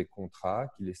qu'ils ont des contrats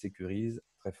qui les sécurisent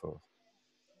très fort.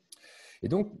 Et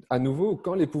donc, à nouveau,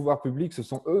 quand les pouvoirs publics se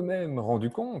sont eux-mêmes rendus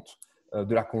compte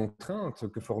de la contrainte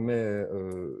que formait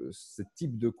ce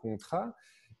type de contrat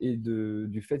et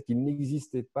du fait qu'il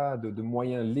n'existait pas de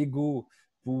moyens légaux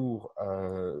pour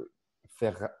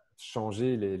faire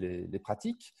changer les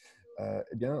pratiques,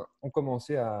 eh bien, ont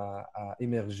commencé à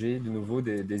émerger de nouveau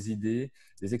des idées,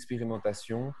 des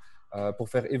expérimentations pour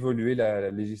faire évoluer la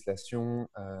législation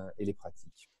et les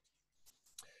pratiques.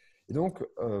 Et donc,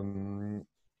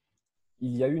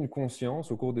 il y a eu une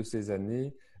conscience au cours de ces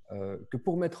années que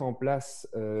pour mettre en place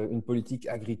une politique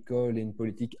agricole et une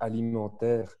politique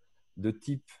alimentaire de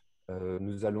type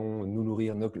nous allons nous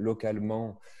nourrir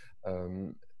localement,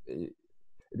 eh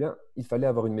bien, il fallait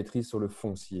avoir une maîtrise sur le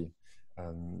foncier.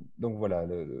 Donc voilà,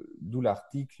 d'où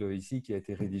l'article ici qui a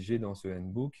été rédigé dans ce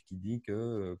handbook qui dit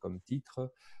que, comme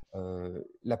titre,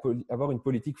 avoir une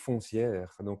politique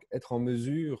foncière, donc être en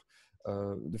mesure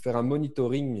de faire un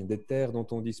monitoring des terres dont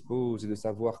on dispose et de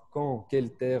savoir quand,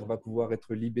 quelle terre va pouvoir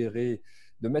être libérée,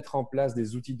 de mettre en place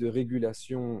des outils de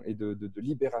régulation et de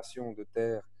libération de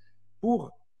terres pour...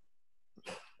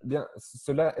 Bien,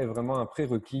 cela est vraiment un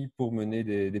prérequis pour mener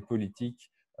des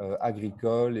politiques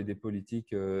agricoles et des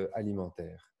politiques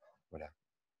alimentaires. Voilà.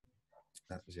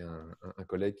 Ah, j'ai un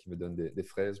collègue qui me donne des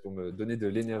fraises pour me donner de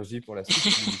l'énergie pour la suite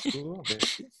du discours.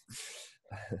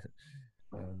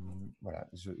 Voilà,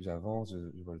 j'avance,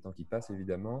 je vois le temps qui passe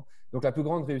évidemment. Donc la plus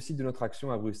grande réussite de notre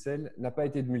action à Bruxelles n'a pas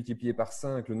été de multiplier par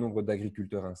 5 le nombre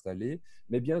d'agriculteurs installés,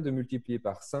 mais bien de multiplier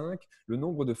par 5 le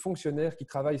nombre de fonctionnaires qui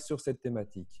travaillent sur cette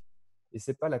thématique. Et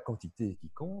ce n'est pas la quantité qui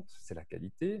compte, c'est la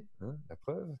qualité, hein, la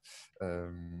preuve.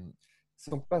 Ce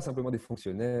ne sont pas simplement des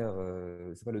fonctionnaires, ce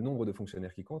n'est pas le nombre de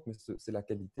fonctionnaires qui compte, mais c'est la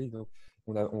qualité. Donc,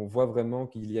 on voit vraiment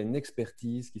qu'il y a une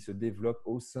expertise qui se développe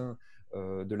au sein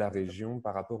de la région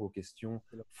par rapport aux questions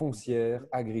foncières,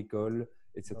 agricoles,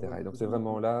 etc. Et donc, c'est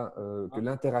vraiment là que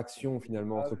l'interaction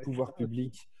finalement entre pouvoir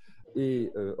public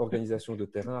et organisation de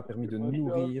terrain a permis de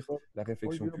nourrir la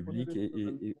réflexion publique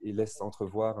et laisse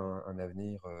entrevoir un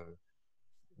avenir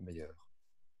meilleur.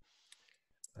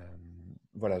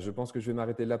 Voilà, je pense que je vais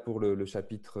m'arrêter là pour le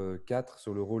chapitre 4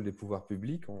 sur le rôle des pouvoirs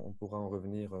publics. On pourra en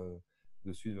revenir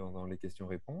dessus dans les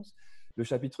questions-réponses. Le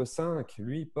chapitre 5,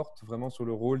 lui, porte vraiment sur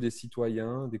le rôle des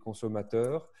citoyens, des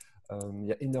consommateurs. Il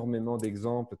y a énormément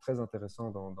d'exemples très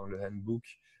intéressants dans le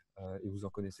handbook et vous en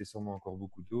connaissez sûrement encore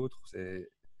beaucoup d'autres.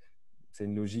 C'est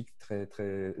une logique très,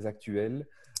 très actuelle.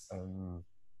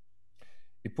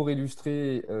 Et pour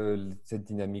illustrer cette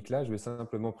dynamique-là, je vais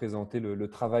simplement présenter le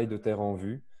travail de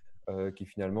Terre-en-vue qui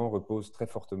finalement repose très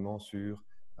fortement sur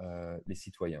les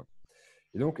citoyens.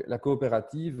 Et donc, la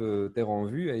coopérative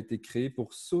Terre-en-vue a été créée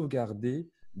pour sauvegarder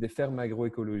des fermes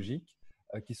agroécologiques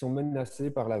qui sont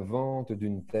menacées par la vente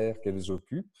d'une terre qu'elles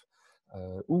occupent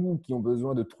ou qui ont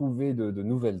besoin de trouver de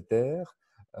nouvelles terres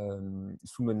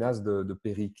sous menace de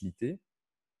périclité.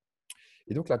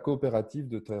 Et donc, la coopérative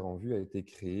de Terre-en-vue a été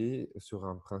créée sur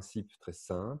un principe très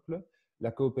simple.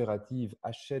 La coopérative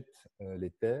achète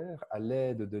les terres à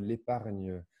l'aide de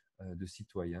l'épargne de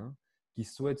citoyens qui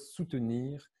souhaitent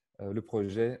soutenir le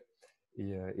projet.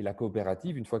 Et la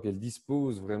coopérative, une fois qu'elle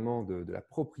dispose vraiment de la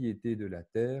propriété de la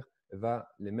terre, va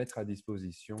les mettre à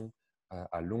disposition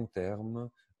à long terme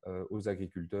aux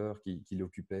agriculteurs qui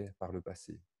l'occupaient par le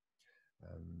passé.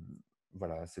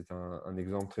 Voilà, c'est un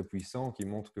exemple très puissant qui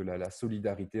montre que la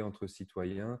solidarité entre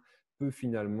citoyens peut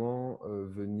finalement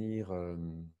venir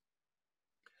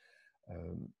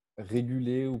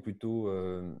réguler ou plutôt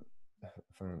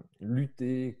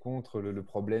lutter contre le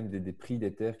problème des prix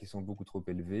des terres qui sont beaucoup trop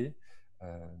élevés.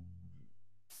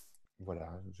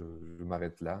 Voilà, je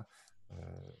m'arrête là.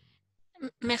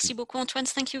 Merci beaucoup, Antoine.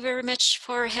 Thank you very much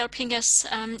for helping us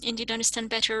indeed understand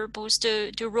better both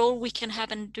the role we can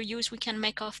have and the use we can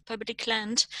make of public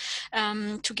land,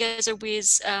 together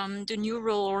with the new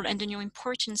role and the new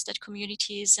importance that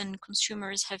communities and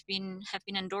consumers have been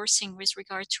endorsing with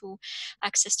regard to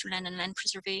access to land and land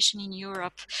preservation in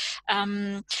Europe.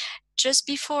 just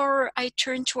before I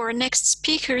turn to our next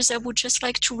speakers, I would just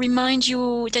like to remind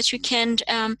you that you can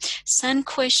send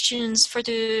questions for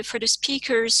the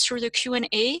speakers through the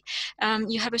Q&A.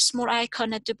 You have a small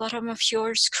icon at the bottom of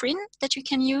your screen that you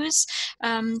can use.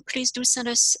 Please do send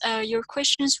us your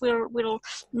questions. We'll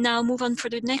now move on for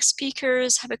the next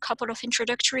speakers, have a couple of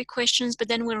introductory questions, but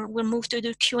then we'll move to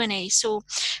the Q&A. So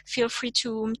feel free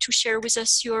to share with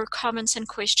us your comments and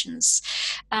questions.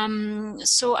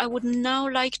 So I would now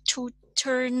like to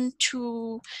turn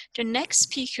to the next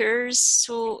speakers.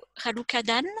 So Raluca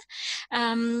Dan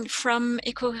from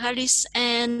Ruralis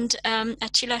and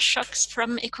Attila Schox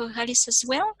from Ruralis as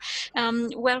well.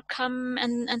 Welcome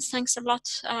and thanks a lot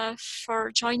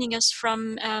for joining us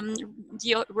from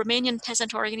the Romanian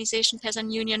peasant organization,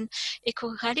 Peasant Union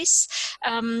Ruralis.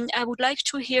 I would like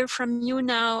to hear from you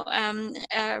now,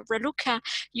 Raluca.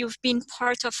 You've been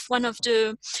part of one of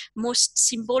the most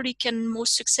symbolic and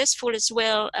most successful as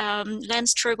well land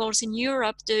struggles in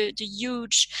Europe, the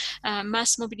huge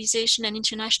mass mobilization and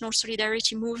international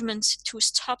solidarity movement to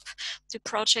stop the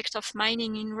project of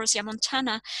mining in Rosia,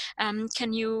 Montana.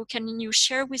 Can you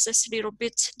share with us a little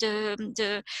bit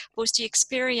both the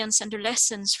experience and the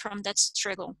lessons from that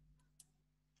struggle?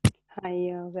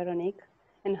 Hi, Veronique,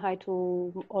 and hi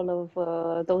to all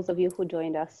of those of you who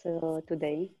joined us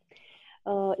today.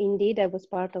 Indeed, I was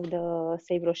part of the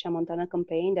Save Rosia Montana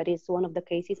campaign. That is one of the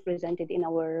cases presented in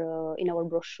our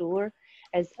brochure,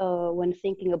 as when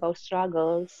thinking about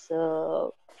struggles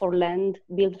for land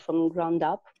built from ground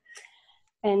up.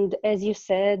 And as you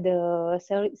said, the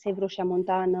Save Rosia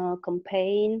Montana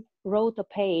campaign wrote a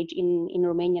page in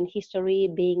Romanian history,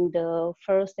 being the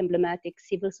first emblematic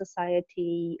civil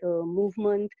society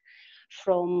movement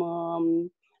from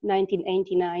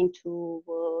 1989 to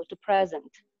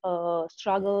present. A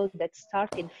struggle that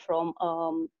started from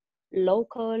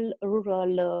local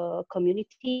rural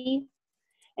community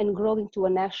and growing to a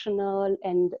national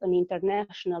and an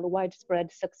international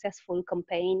widespread successful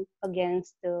campaign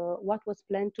against what was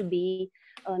planned to be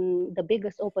the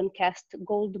biggest open cast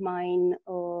gold mine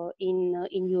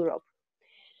in Europe.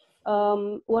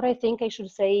 What I think I should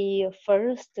say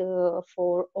first,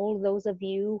 for all those of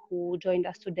you who joined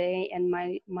us today and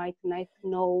might not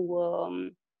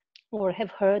know or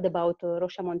have heard about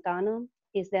Rosia Montana,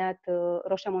 is that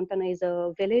Rosia Montana is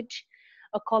a village,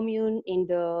 a commune in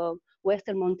the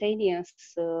western mountainous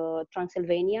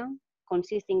Transylvania,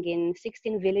 consisting in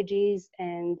 16 villages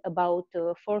and about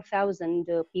 4,000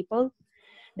 people,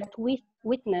 that we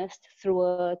witnessed through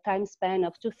a time span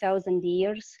of 2,000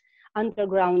 years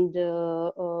underground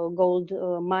gold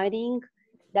mining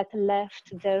that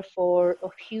left therefore a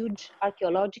huge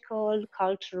archaeological,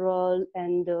 cultural,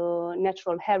 and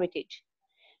natural heritage.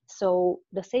 So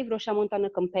the Save Rosia Montana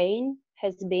campaign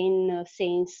has been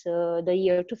since the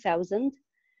year 2000.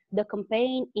 The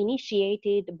campaign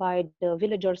initiated by the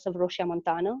villagers of Rosia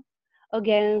Montana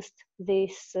against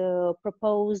this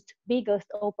proposed biggest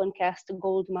open cast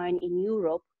gold mine in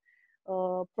Europe,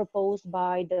 proposed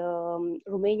by the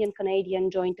Romanian-Canadian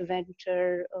joint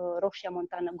venture Rosia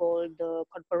Montana Gold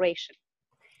Corporation.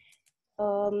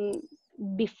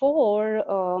 Before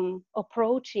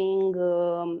approaching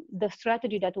the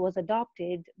strategy that was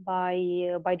adopted by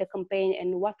the campaign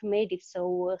and what made it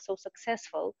so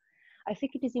successful, I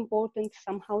think it is important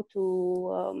somehow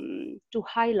to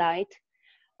highlight,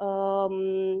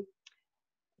 to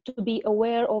be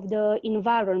aware of the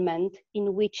environment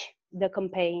in which the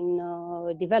campaign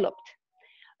developed.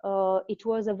 It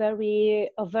was a very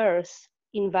averse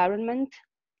environment,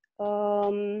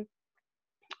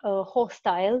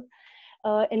 hostile,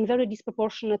 and very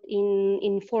disproportionate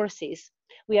in forces.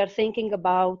 We are thinking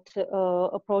about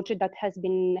a project that has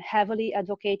been heavily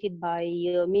advocated by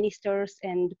ministers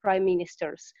and prime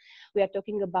ministers. We are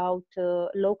talking about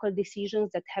local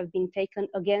decisions that have been taken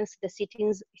against the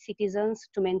citizens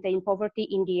to maintain poverty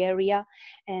in the area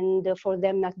and for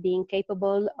them not being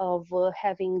capable of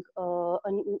having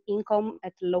an income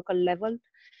at local level.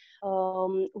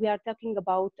 We are talking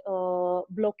about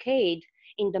blockade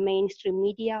in the mainstream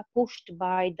media pushed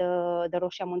by the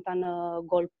Rosia Montana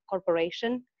Gold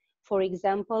Corporation. For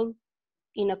example,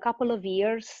 in a couple of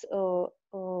years,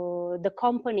 the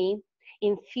company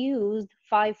infused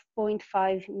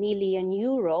 5.5 million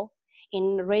euro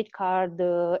in red card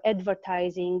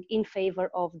advertising in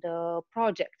favor of the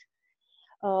project.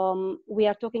 We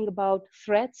are talking about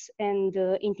threats and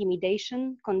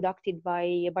intimidation conducted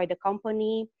by the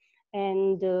company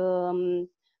and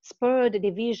spurred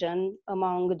division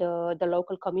among the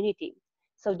local community.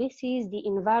 So this is the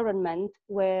environment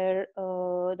where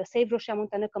the Save Rosia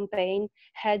Montana campaign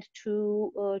had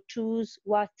to choose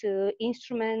what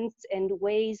instruments and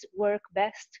ways work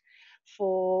best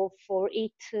for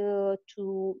it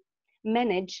to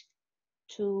manage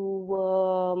to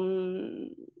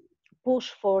push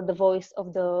for the voice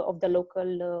of the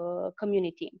local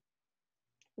community.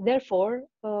 Therefore,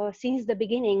 since the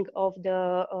beginning of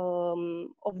the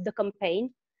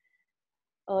campaign,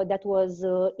 that was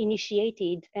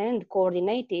initiated and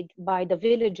coordinated by the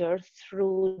villagers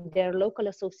through their local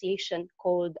association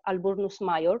called Alburnus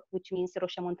Major, which means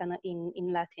Roșia Montană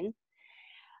in Latin.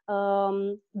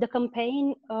 The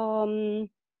campaign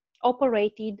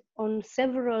operated on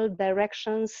several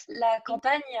directions. La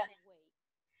campagne,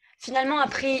 finalement, a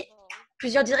pris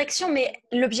plusieurs directions, mais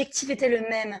l'objectif était le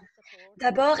même.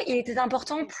 D'abord, il était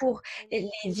important pour les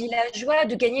villageois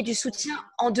de gagner du soutien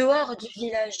en dehors du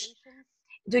village,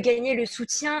 de gagner le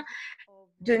soutien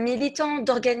de militants,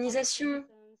 d'organisations,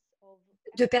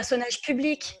 de personnages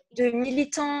publics, de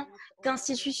militants,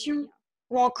 d'institutions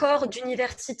ou encore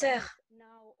d'universitaires.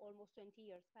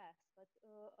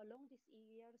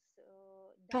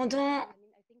 Pendant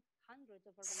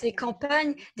ces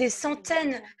campagnes, des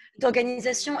centaines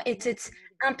d'organisations étaient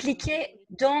impliquées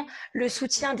dans le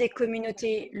soutien des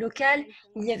communautés locales.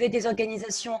 Il y avait des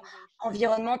organisations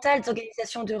environnementales, des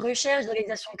organisations de recherche, des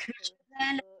organisations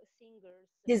culturelles,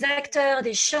 des acteurs,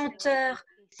 des chanteurs,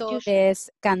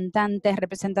 Actores, cantantes,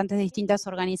 representantes de distintas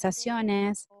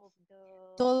organizaciones,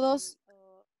 todos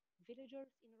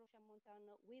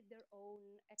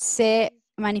se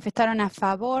manifestaron a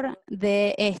favor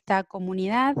de esta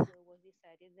comunidad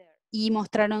y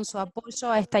mostraron su apoyo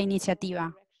a esta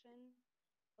iniciativa.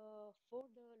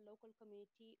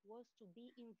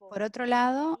 Por otro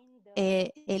lado,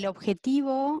 el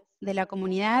objetivo de la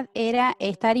comunidad era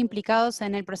estar implicados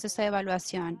en el proceso de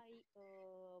evaluación,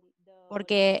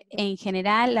 porque en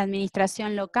general la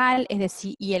administración local, es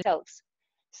decir, y el...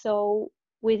 So,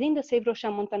 within the Save Roșia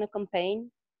Montană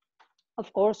campaign, of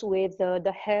course, with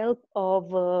the help of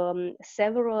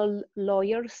several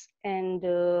lawyers and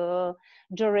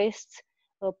jurists,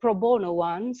 pro bono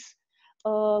ones,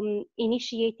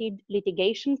 initiated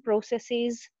litigation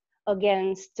processes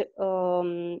against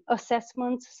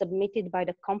assessments submitted by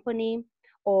the company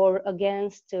or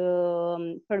against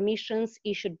permissions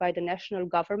issued by the national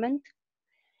government.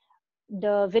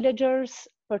 The villagers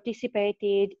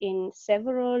participated in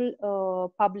several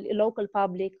local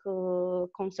public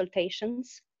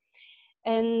consultations,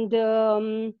 and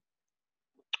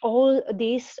all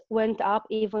this went up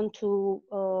even to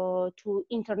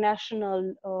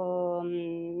international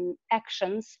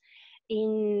actions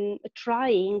in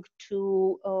trying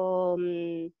to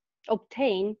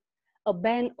obtain a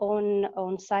ban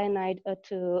on cyanide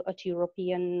at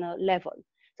European level.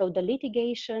 So the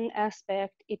litigation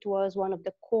aspect, it was one of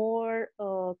the core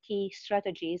key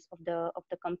strategies of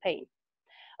the campaign.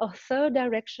 A third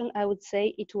direction, I would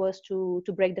say, it was to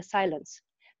break the silence,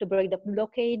 to break the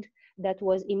blockade that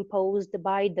was imposed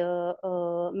by the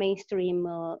mainstream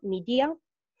media.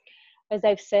 As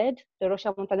I've said, the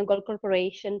Roșia Montană Gold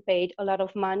Corporation paid a lot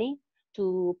of money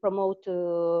to promote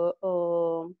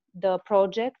the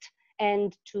project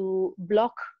and to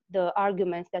block the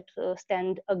arguments that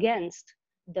stand against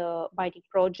the binding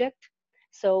project.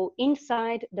 So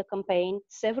inside the campaign,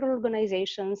 several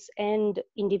organizations and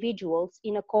individuals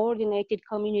in a coordinated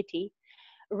community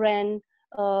ran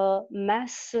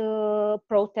mass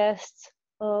protests,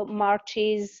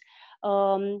 marches,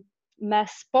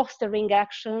 mass postering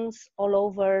actions all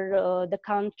over the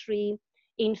country,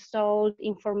 installed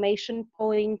information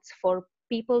points for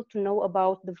people to know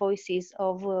about the voices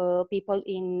of people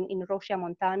in Roșia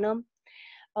Montană,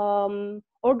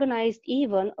 organized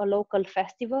even a local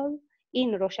festival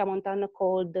in Roșia Montană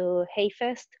called the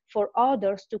Hayfest for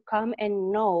others to come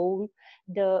and know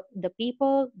the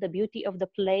people, the beauty of the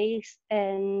place,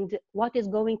 and what is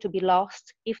going to be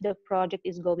lost if the project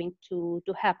is going to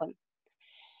happen.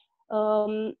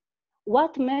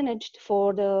 What managed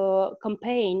for the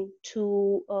campaign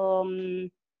to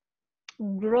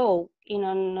grow in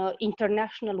an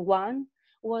international one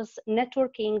was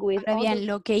networking with Ahora bien,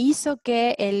 lo que hizo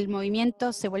que el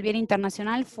movimiento se volviera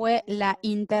internacional fue la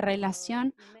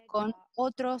interrelación con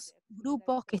otros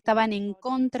grupos que estaban en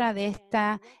contra de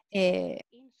esta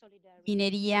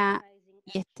minería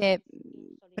y este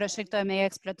proyecto de mega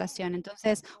explotación.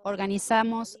 Entonces,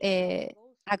 organizamos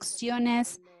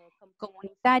acciones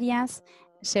comunitarias,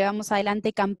 llevamos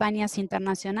adelante campañas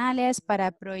internacionales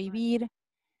para prohibir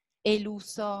el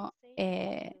uso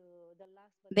de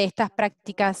estas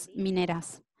prácticas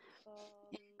mineras.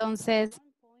 Entonces,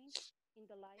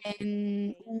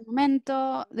 en un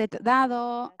momento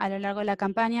dado a lo largo de la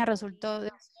campaña resultó de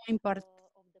su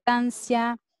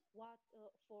importancia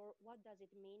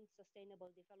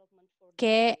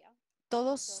que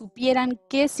todos supieran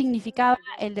qué significaba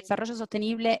el desarrollo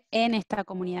sostenible en esta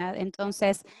comunidad.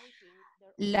 Entonces,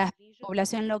 la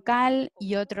población local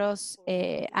y otros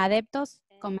adeptos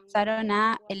comenzaron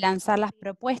a lanzar las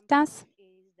propuestas.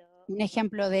 Un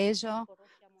ejemplo de ello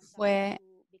fue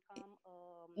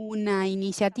una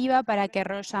iniciativa para que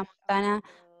Roya Montana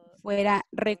fuera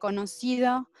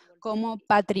reconocido como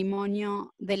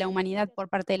Patrimonio de la Humanidad por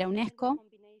parte de la UNESCO.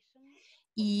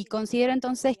 Y considero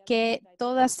entonces que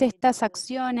todas estas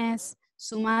acciones,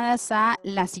 sumadas a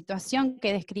la situación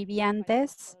que describí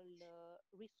antes,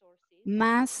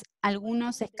 más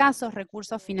algunos escasos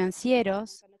recursos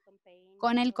financieros,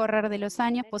 con el correr de los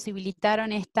años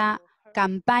posibilitaron esta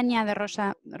campaña de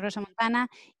Roya Montana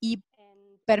y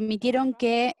permitieron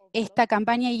que esta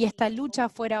campaña y esta lucha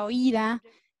fuera oída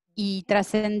y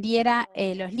trascendiera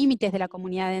los límites de la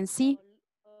comunidad en sí,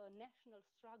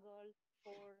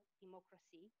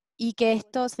 y que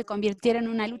esto se convirtiera en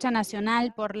una lucha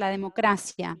nacional por la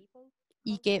democracia,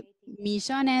 y que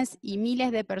millones y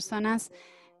miles de personas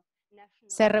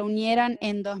se reunieran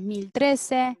en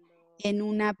 2013 en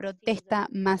una protesta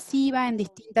masiva en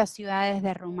distintas ciudades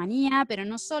de Rumanía, pero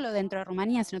no solo dentro de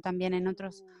Rumanía, sino también en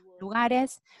otros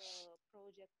lugares.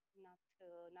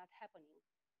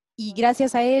 Y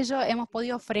gracias a ello hemos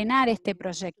podido frenar este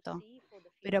proyecto.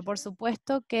 Pero por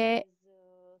supuesto que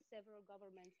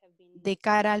de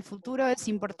cara al futuro es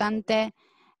importante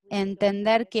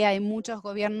entender que hay muchos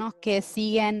gobiernos que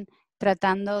siguen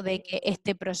tratando de que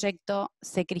este proyecto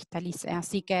se cristalice.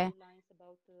 Así que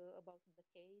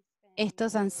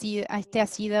este ha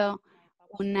sido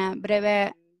una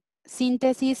breve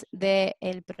síntesis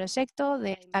del proyecto,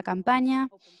 de esta campaña.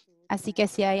 Así que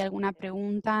si hay alguna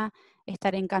pregunta,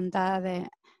 estaré encantada de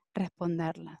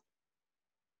responderla.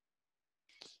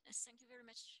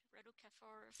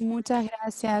 Muchas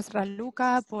gracias,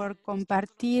 Raluca, por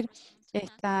compartir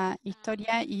esta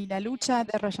historia y la lucha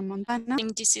de Roya Montana. I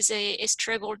think this is a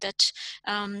struggle that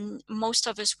most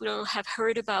of us will have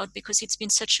heard about because it's been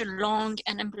such a long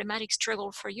and emblematic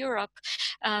struggle for Europe.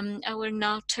 I will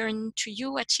now turn to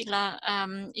you, Attila,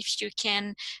 if you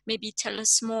can maybe tell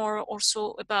us more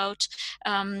also about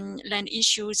land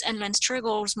issues and land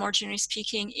struggles, more generally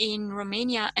speaking, in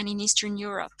Romania and in Eastern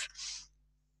Europe.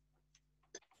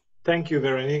 Thank you,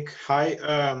 Veronique. Hi,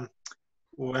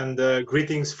 and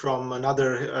greetings from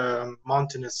another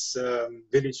mountainous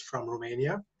village from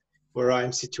Romania, where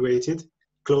I'm situated,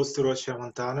 close to Roya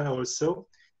Montana also.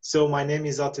 So my name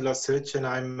is Attila Săci, and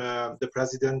I'm the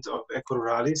president of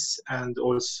Ruralis, and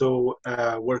also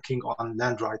working on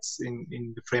land rights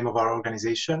in the frame of our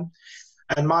organization.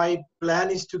 And my plan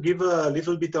is to give a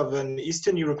little bit of an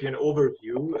Eastern European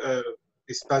overview,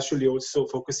 especially also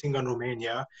focusing on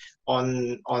Romania,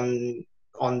 on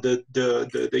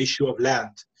the issue of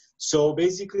land. So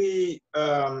basically,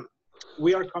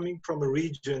 we are coming from a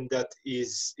region that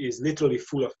is literally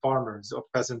full of farmers, of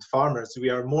peasant farmers. We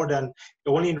are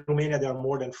only in Romania, there are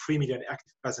more than 3 million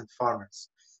active peasant farmers.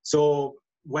 So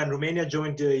when Romania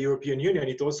joined the European Union,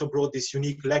 it also brought this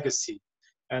unique legacy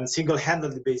and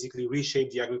single-handedly basically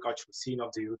reshaped the agricultural scene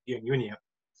of the European Union.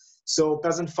 So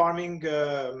peasant farming,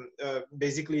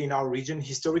 basically in our region,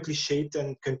 historically shaped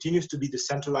and continues to be the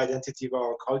central identity of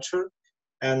our culture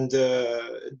and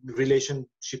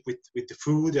relationship with the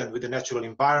food and with the natural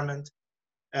environment.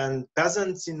 And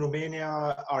peasants in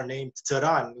Romania are named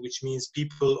țărani, which means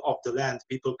people of the land,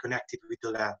 people connected with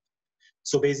the land.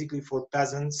 So basically for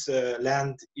peasants,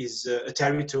 land is a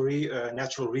territory, a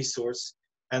natural resource,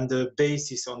 and the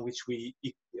basis on which we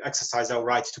exercise our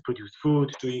right to produce food,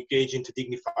 to engage into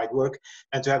dignified work,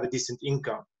 and to have a decent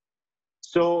income.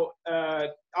 So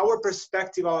our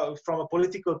perspective from a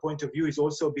political point of view is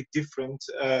also a bit different.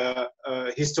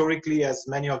 Historically, as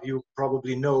many of you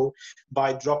probably know,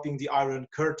 by dropping the Iron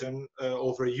Curtain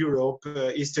over Europe,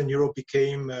 Eastern Europe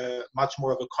became much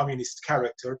more of a communist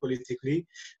character politically,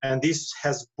 and this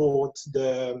has brought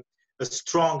a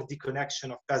strong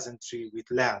disconnection of peasantry with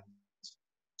land.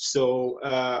 So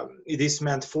this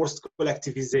meant forced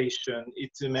collectivization,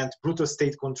 it meant brutal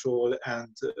state control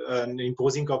and an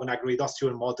imposing of an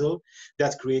agro-industrial model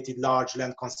that created large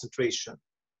land concentration.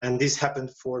 And this happened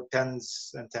for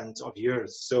tens and tens of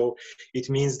years. So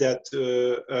it means that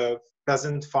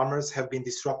peasant farmers have been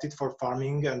disrupted for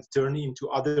farming and turned into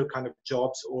other kind of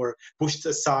jobs or pushed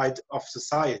aside of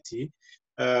society.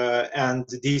 And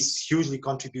this hugely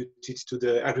contributed to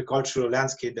the agricultural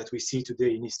landscape that we see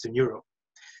today in Eastern Europe.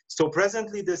 So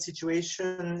presently the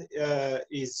situation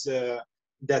is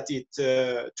that it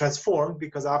transformed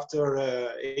because after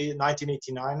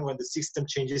 1989, when the system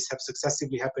changes have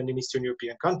successively happened in Eastern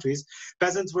European countries,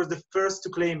 peasants were the first to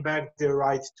claim back their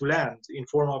right to land in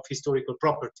form of historical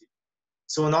property.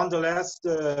 So nonetheless,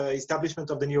 the establishment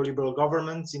of the neoliberal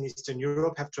governments in Eastern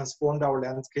Europe have transformed our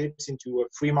landscapes into a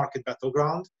free market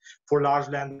battleground for large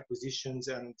land acquisitions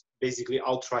and basically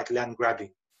outright land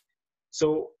grabbing.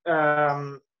 So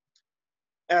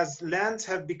as lands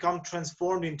have become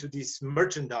transformed into this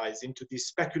merchandise, into this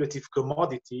speculative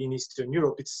commodity in Eastern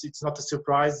Europe, it's not a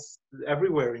surprise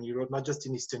everywhere in Europe, not just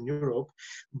in Eastern Europe,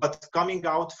 but coming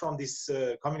out from this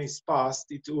communist past,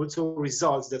 it also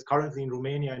results that currently in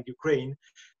Romania and Ukraine,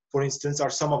 for instance, are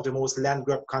some of the most land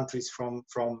grab countries from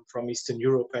Eastern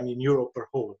Europe and in Europe per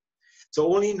whole.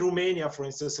 So only in Romania, for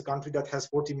instance, a country that has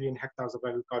 40 million hectares of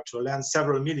agricultural land,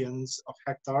 several millions of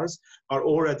hectares are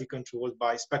already controlled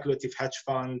by speculative hedge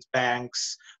funds,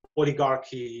 banks,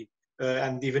 oligarchy,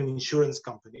 and even insurance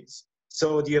companies.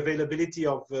 So the availability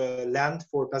of land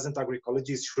for peasant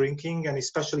agroecology is shrinking, and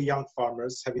especially young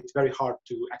farmers have it very hard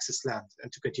to access land and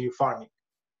to continue farming.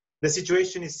 The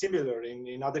situation is similar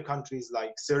in other countries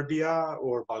like Serbia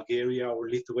or Bulgaria or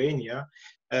Lithuania.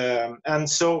 And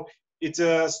so it's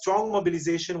a strong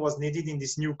mobilization was needed in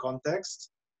this new context.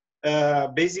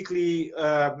 Basically,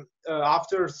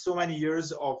 after so many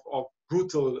years of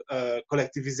brutal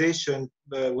collectivization,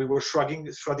 we were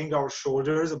shrugging our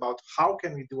shoulders about how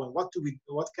can we do and what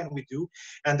can we do.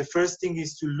 And the first thing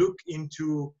is to look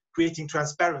into creating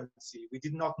transparency. We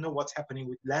did not know what's happening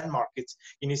with land markets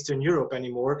in Eastern Europe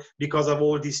anymore because of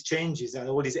all these changes and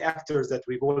all these actors that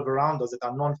revolve around us that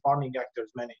are non-farming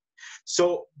actors, many.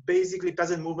 So basically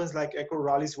peasant movements like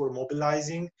Ruralis were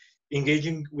mobilizing,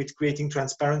 engaging with creating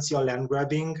transparency on land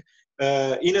grabbing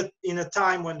in a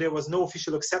time when there was no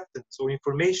official acceptance or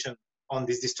information on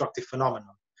this destructive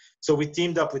phenomenon. So we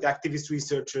teamed up with activist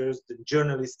researchers, the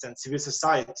journalists, and civil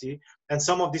society, and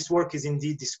some of this work is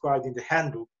indeed described in the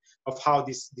handbook of how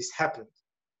this happened.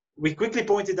 We quickly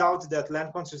pointed out that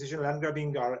land concentration, land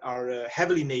grabbing are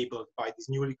heavily enabled by these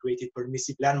newly created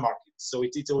permissive land markets. So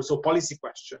it's also a policy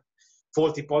question,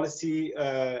 faulty policy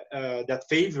that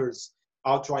favors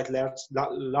outright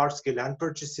large-scale land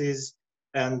purchases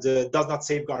and does not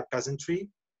safeguard peasantry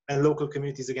and local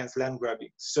communities against land grabbing.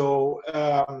 So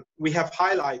we have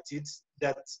highlighted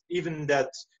that even that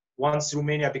once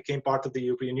Romania became part of the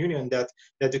European Union, that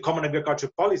the common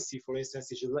agriculture policy, for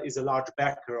instance, is a large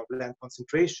backer of land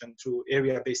concentration through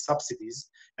area-based subsidies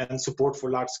and support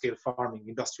for large-scale farming,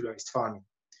 industrialized farming.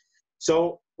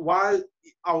 So while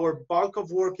our bulk of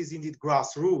work is indeed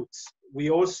grassroots, we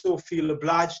also feel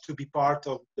obliged to be part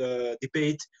of the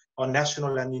debate on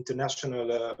national and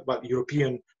international,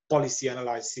 European policy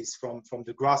analysis from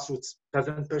the grassroots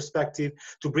peasant perspective,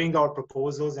 to bring our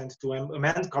proposals and to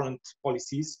amend current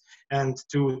policies and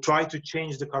to try to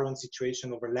change the current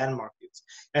situation over land markets.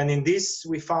 And in this,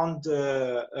 we found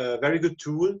a very good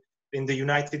tool in the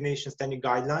United Nations standing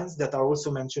guidelines that are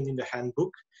also mentioned in the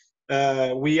handbook.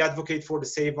 We advocate for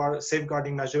the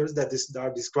safeguarding measures that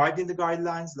are described in the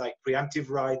guidelines, like preemptive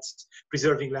rights,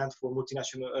 preserving land for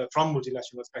from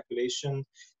multinational speculation,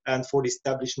 and for the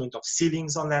establishment of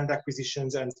ceilings on land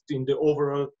acquisitions, and in the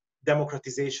overall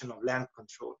democratization of land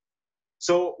control.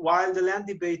 So while the land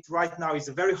debate right now is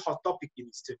a very hot topic in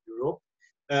Eastern Europe,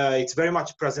 it's very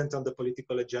much present on the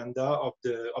political agenda of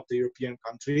the European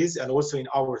countries and also in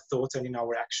our thoughts and in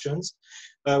our actions.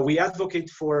 We advocate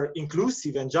for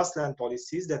inclusive and just land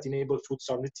policies that enable food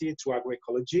sovereignty through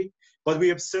agroecology, but we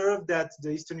observe that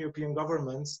the Eastern European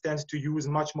governments tend to use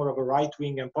much more of a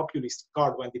right-wing and populist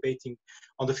card when debating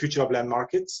on the future of land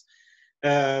markets.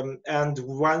 And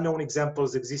well-known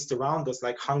examples exist around us,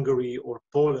 like Hungary or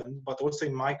Poland, but also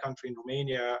in my country, in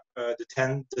Romania,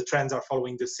 the trends are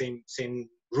following the same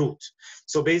route.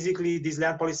 So basically, these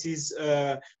land policies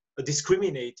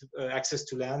discriminate access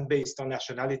to land based on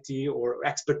nationality or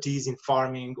expertise in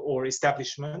farming or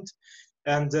establishment.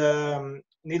 And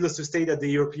needless to say that the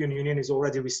European Union is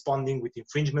already responding with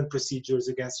infringement procedures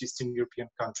against Eastern European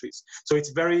countries. So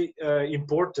it's very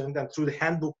important, and through the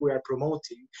handbook we are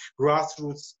promoting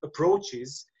grassroots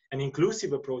approaches and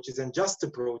inclusive approaches and just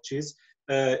approaches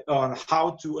on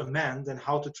how to amend and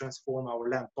how to transform our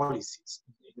land policies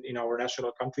in our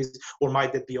national countries, or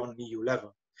might that be on EU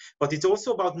level. But it's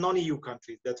also about non-EU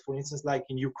countries that, for instance, like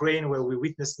in Ukraine, where we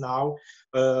witness now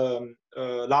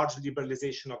large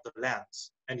liberalization of the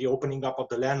lands and the opening up of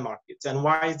the land markets. And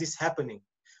why is this happening?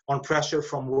 On pressure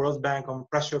from World Bank, on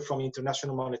pressure from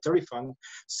International Monetary Fund.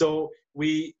 So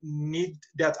we need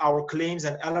that our claims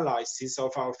and analysis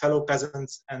of our fellow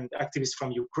peasants and activists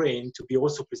from Ukraine to be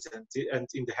also presented and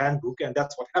in the handbook, and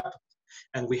that's what happened.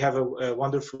 And we have a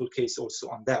wonderful case also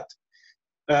on that.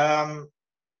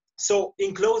 So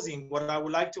in closing, what I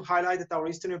would like to highlight that our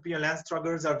Eastern European land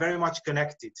struggles are very much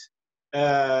connected.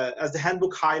 As the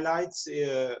handbook highlights,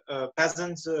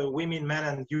 peasants, women, men,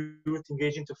 and youth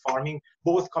engaged into farming,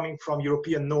 both coming from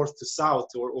European north to south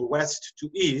or west to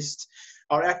east,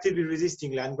 are actively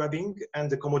resisting land grabbing and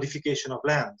the commodification of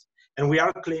land. And we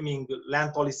are claiming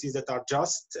land policies that are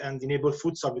just and enable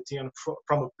food sovereignty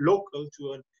from a local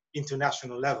to an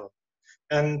international level.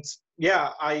 And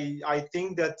yeah, I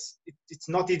think that it's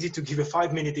not easy to give a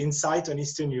 5-minute insight on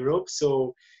Eastern Europe.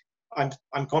 So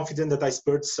I'm confident that I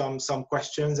spurred some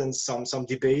questions and some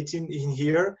debate in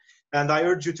here. And I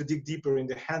urge you to dig deeper in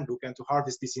the handbook and to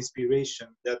harvest this inspiration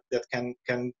that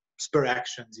can spur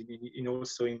actions in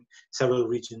also in several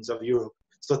regions of Europe.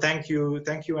 So thank you,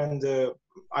 and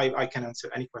I can answer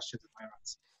any questions that might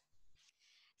arise.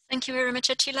 Thank you very much,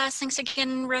 Attila. Thanks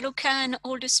again, Raluca, and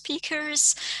all the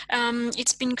speakers.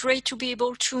 It's been great to be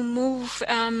able to move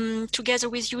together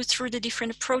with you through the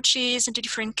different approaches and the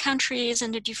different countries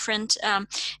and the different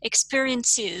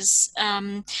experiences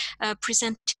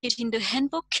presented in the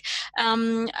handbook.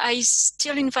 I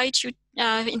still invite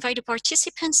the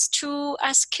participants to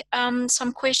ask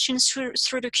some questions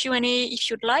through the Q&A if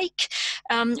you'd like.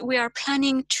 We are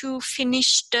planning to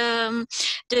finish the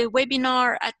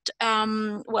webinar at,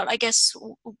 well, I guess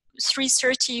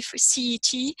 3:30 for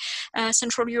CET,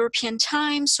 Central European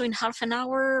Time, so in half an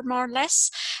hour, more or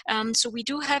less. So we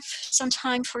do have some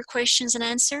time for questions and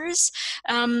answers.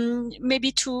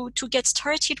 Maybe to get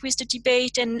started with the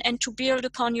debate and to build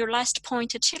upon your last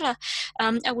point, Attila,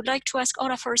 I would like to ask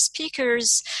all of our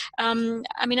speakers,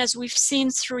 I mean, as we've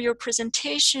seen through your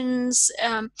presentations,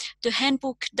 the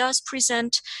handbook does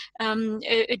present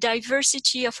a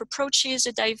diversity of approaches,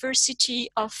 a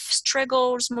diversity of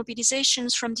struggles,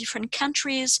 mobilizations from different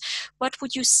countries. What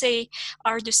would you say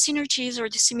are the synergies or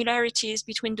the similarities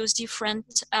between those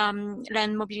different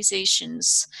land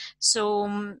mobilizations?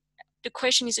 So the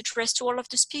question is addressed to all of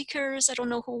the speakers. I don't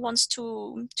know who wants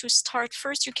to start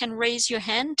first. You can raise your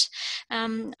hand.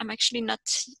 I'm actually not,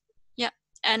 yeah.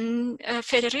 And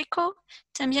Federico,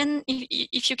 también,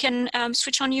 if you can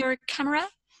switch on your camera.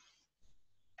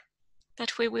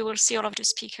 That way we will see all of the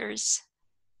speakers.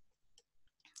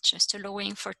 Just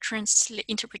allowing for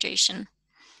interpretation.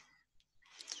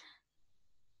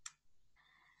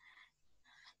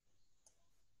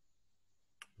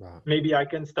 Wow. Maybe I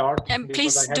can start.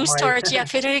 Please do start. Yeah,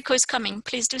 Federico is coming.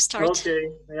 Please do start. Okay.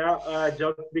 Yeah,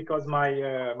 just because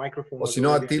my microphone. O si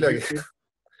no, Attila.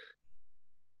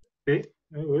 Okay.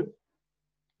 Good.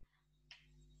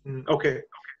 Okay.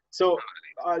 So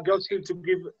just to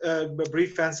give a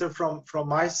brief answer from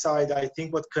my side, I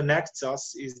think what connects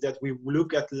us is that we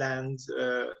look at land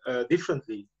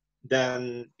differently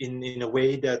than in a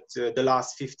way that the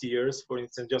last 50 years, for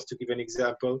instance, just to give an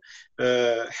example,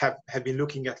 have been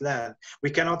looking at land.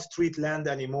 We cannot treat land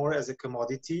anymore as a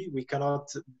commodity. We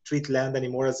cannot treat land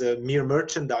anymore as a mere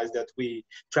merchandise that we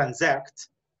transact.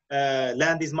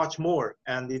 Land is much more,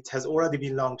 and it has already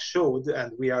been long showed,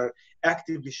 and we are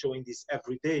actively showing this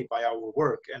every day by our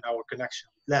work and our connection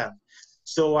with land.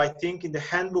 So I think in the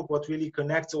handbook, what really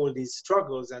connects all these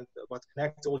struggles and what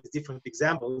connects all these different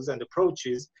examples and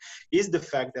approaches is the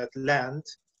fact that land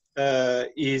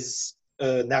is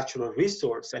a natural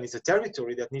resource and is a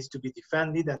territory that needs to be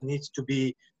defended and needs to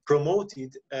be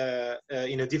promoted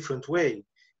in a different way.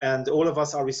 And all of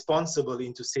us are responsible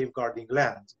into safeguarding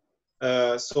land.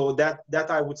 So that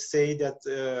I would say that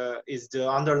is the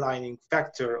underlining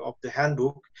factor of the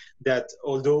handbook, that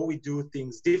although we do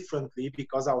things differently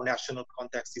because our national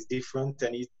context is different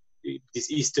and this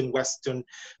Eastern-Western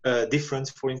difference,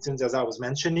 for instance, as I was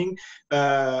mentioning,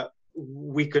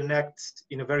 we connect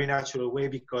in a very natural way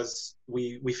because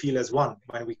we feel as one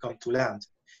when we come to land.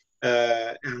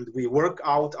 And we work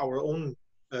out our own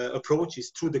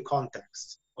approaches through the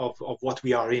context of what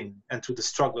we are in and through the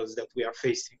struggles that we are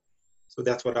facing. So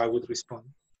that's what I would respond.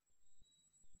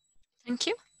 Thank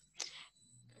you.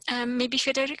 Maybe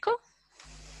Federico?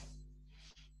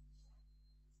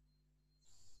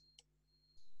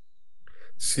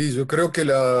 Sí, yo creo que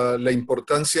la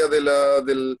importancia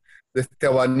de este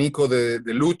abanico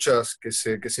de luchas que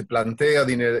se plantea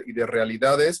y de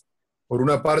realidades, por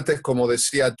una parte es como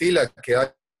decía Attila, que hay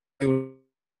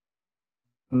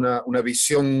una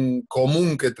visión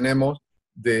común que tenemos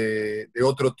de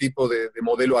otro tipo de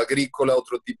modelo agrícola,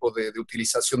 otro tipo de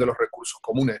utilización de los recursos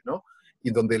comunes, ¿no?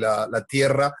 Y donde la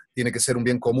tierra tiene que ser un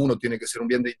bien común o tiene que ser un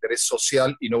bien de interés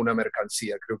social y no una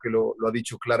mercancía. Creo que lo ha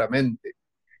dicho claramente.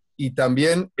 Y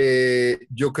también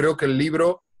yo creo que el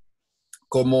libro,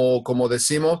 como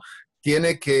decimos,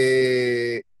 tiene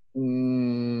que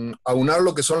aunar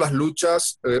lo que son las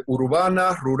luchas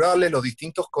urbanas, rurales, los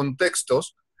distintos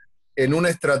contextos, en una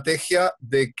estrategia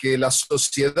de que la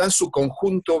sociedad en su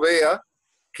conjunto vea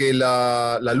que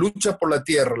la lucha por la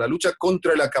tierra, la lucha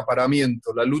contra el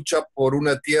acaparamiento, la lucha por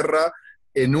una tierra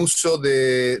en uso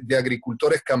de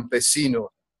agricultores campesinos,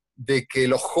 de que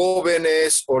los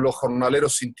jóvenes o los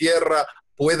jornaleros sin tierra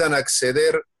puedan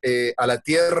acceder a la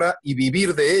tierra y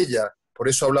vivir de ella. Por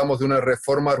eso hablamos de una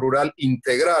reforma rural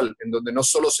integral, en donde no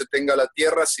solo se tenga la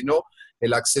tierra, sino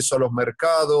el acceso a los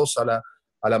mercados, a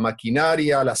la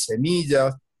maquinaria, a las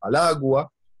semillas, al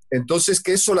agua. Entonces,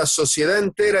 que eso la sociedad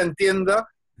entera entienda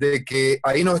de que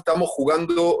ahí nos estamos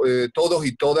jugando todos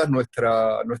y todas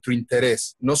nuestro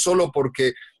interés, no solo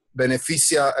porque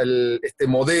beneficia este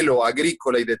modelo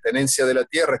agrícola y de tenencia de la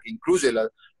tierra, que incluye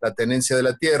la tenencia de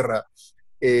la tierra,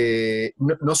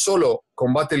 no solo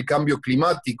combate el cambio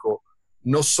climático,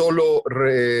 no solo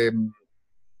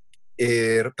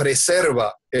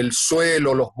preserva el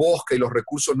suelo, los bosques y los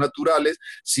recursos naturales,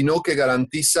 sino que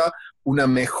garantiza una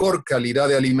mejor calidad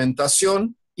de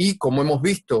alimentación y, como hemos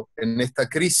visto en esta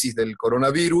crisis del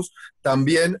coronavirus,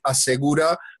 también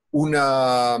asegura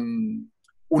una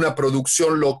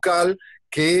producción local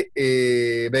que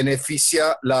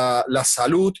beneficia la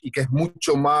salud y que es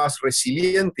mucho más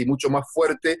resiliente y mucho más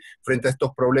fuerte frente a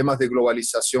estos problemas de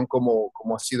globalización como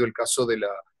ha sido el caso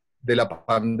de la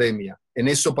pandemia. En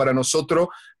eso, para nosotros,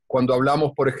 cuando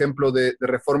hablamos, por ejemplo, de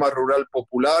reforma rural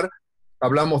popular,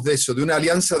 hablamos de eso, de una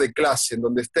alianza de clase en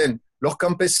donde estén los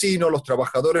campesinos, los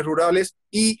trabajadores rurales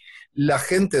y la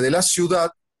gente de la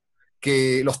ciudad,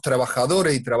 que los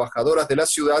trabajadores y trabajadoras de la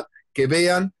ciudad que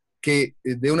vean que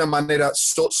de una manera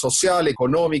social,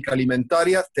 económica,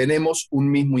 alimentaria, tenemos un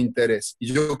mismo interés.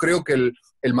 Y yo creo que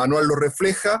el manual lo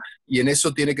refleja y en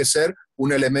eso tiene que ser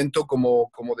un elemento, como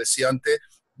decía antes,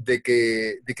 de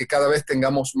que cada vez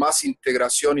tengamos más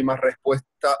integración y más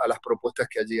respuesta a las propuestas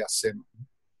que allí hacemos.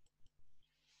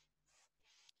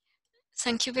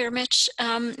 Thank you very much.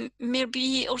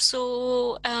 Maybe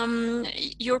also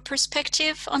your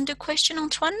perspective on the question,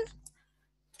 Antoine?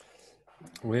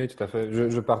 Oui, tout à fait.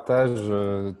 Je partage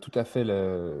tout à fait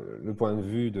le point de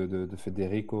vue de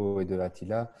Federico et de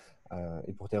Attila,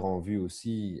 et pour Terre-en-vue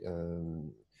aussi,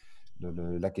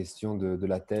 la question de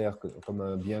la terre comme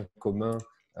un bien commun.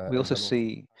 We also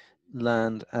see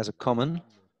land as a common.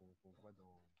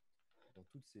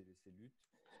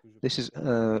 This is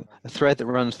a thread that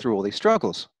runs through all these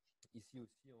struggles.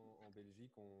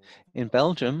 In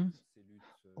Belgium,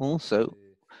 also,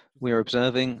 we are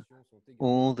observing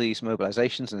all these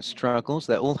mobilizations and struggles.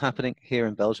 They're all happening here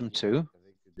in Belgium too.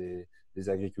 Des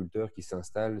agriculteurs qui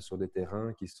s'installent sur des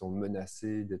terrains qui sont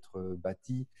menacés d'être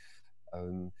bâtis.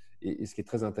 Et ce qui est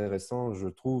très intéressant, je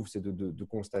trouve, c'est de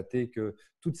constater que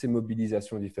toutes ces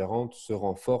mobilisations différentes se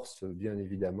renforcent, bien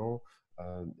évidemment.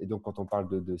 Et donc, quand on parle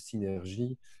de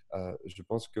synergie, je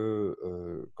pense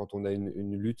que quand on a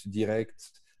une lutte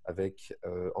directe avec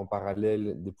en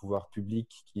parallèle des pouvoirs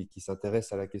publics qui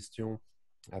s'intéressent à la question,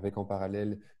 avec en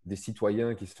parallèle des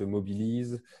citoyens qui se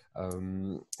mobilisent,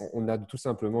 on a tout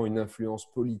simplement une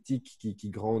influence politique qui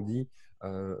grandit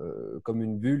comme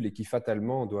une bulle et qui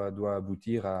fatalement doit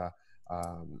aboutir à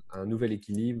un nouvel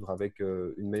équilibre avec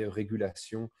une meilleure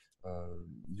régulation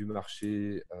du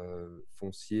marché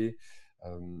foncier.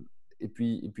 Et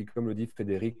puis, comme le dit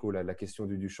Federico, la question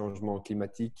du changement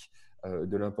climatique,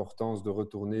 de l'importance de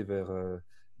retourner vers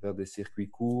des circuits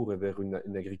courts et vers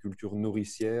une agriculture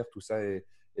nourricière, tout ça est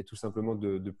tout simplement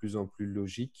de plus en plus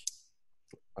logique.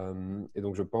 Et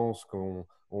donc, je pense qu'on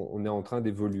est en train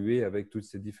d'évoluer avec toutes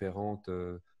ces différentes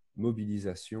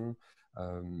mobilisations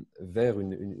vers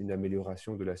une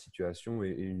amélioration de la situation et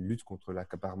une lutte contre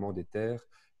l'accaparement des terres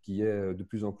qui est de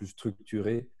plus en plus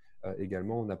structurée.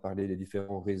 Également, on a parlé des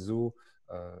différents réseaux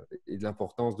et de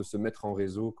l'importance de se mettre en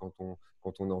réseau quand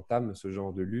on entame ce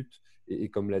genre de lutte. Et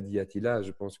comme l'a dit Attila,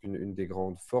 je pense qu'une des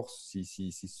grandes forces,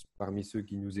 si parmi ceux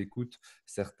qui nous écoutent,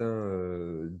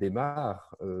 certains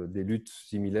démarrent des luttes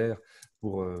similaires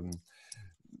pour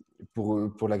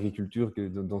l'agriculture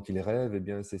dont ils rêvent, eh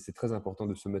bien, c'est très important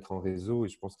de se mettre en réseau. Et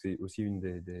je pense que c'est aussi une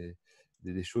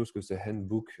des choses que ce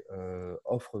handbook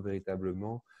offre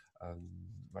véritablement.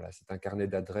 Voilà, c'est un carnet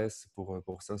d'adresses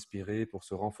pour s'inspirer, pour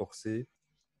se renforcer.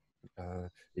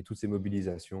 Et toutes ces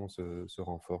mobilisations se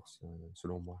renforcent,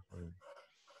 selon moi.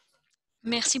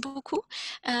 Merci beaucoup.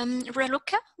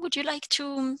 Raluca, would you like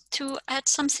to add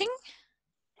something?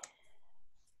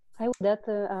 I would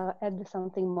add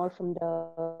something more from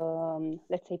the,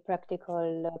 let's say,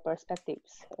 practical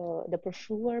perspectives. The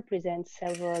brochure presents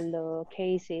several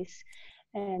cases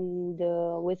and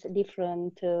with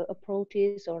different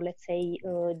approaches, or let's say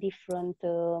different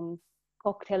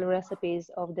cocktail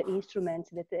recipes of the instruments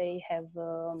that they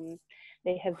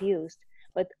have used.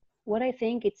 But what I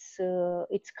think it's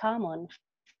common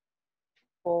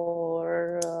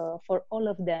for all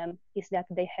of them is that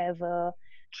they have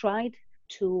tried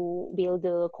to build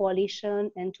a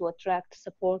coalition and to attract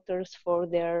supporters for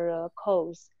their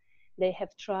cause. They have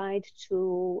tried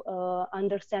to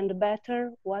understand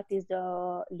better what is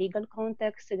the legal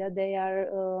context that they are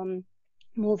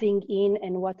moving in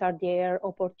and what are their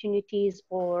opportunities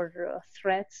or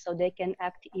threats, so they can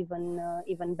act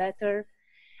even better.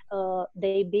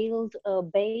 They build a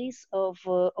base of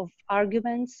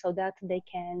arguments so that they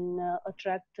can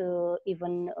attract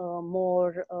even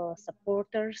more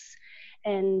supporters,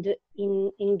 and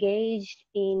engaged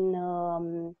in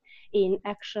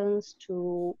actions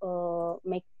to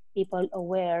make people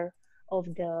aware of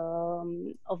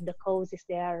the causes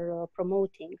they are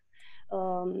promoting.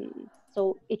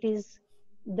 So it is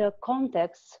the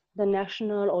context, the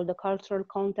national or the cultural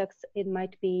context, it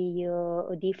might be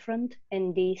different,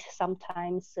 and this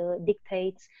sometimes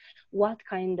dictates what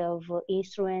kind of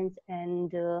instruments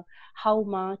and how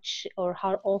much or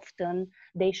how often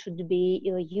they should be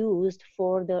used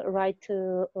for the right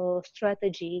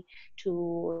strategy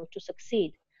to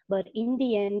succeed. But in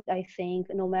the end, I think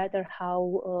no matter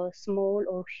how small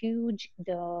or huge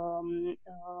the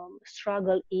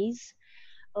struggle is,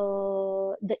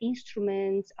 the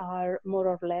instruments are more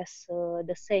or less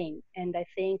the same. And I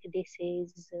think this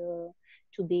is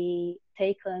to be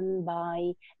taken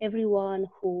by everyone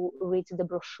who reads the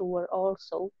brochure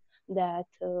also, that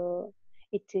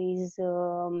it is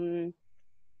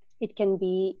it can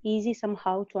be easy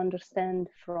somehow to understand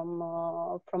from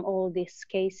all these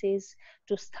cases,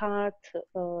 to start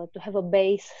to have a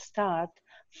base start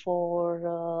for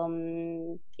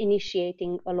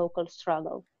initiating a local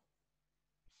struggle.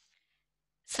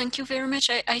 Thank you very much.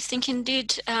 I think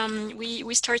indeed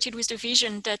we started with the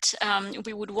vision that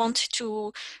we would want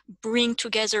to bring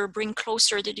together, bring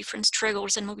closer the different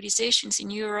struggles and mobilizations in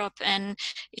Europe, and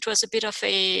it was a bit of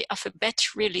a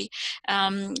bet, really.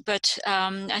 But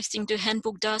I think the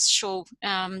handbook does show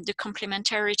the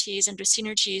complementarities and the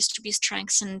synergies to be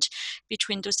strengthened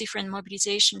between those different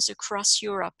mobilizations across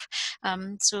Europe.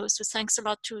 So thanks a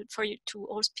lot to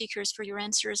all speakers for your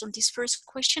answers on this first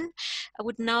question. I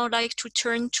would now like to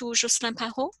turn to Jocelyn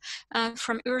Parot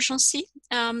from Urgency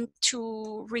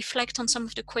to reflect on some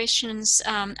of the questions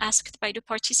asked by the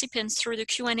participants through the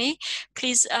Q&A.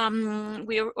 Please,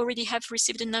 we already have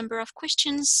received a number of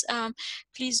questions.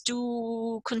 Please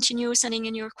do continue sending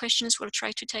in your questions. We'll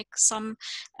try to take some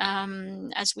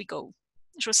as we go.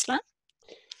 Jocelyn?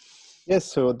 Yes,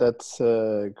 so that's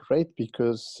great,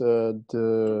 because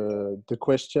the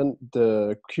question,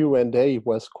 the Q&A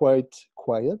was quite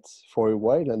quiet for a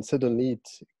while, and suddenly it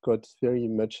got very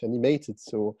much animated.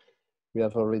 So we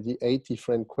have already 8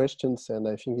 different questions, and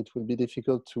I think it will be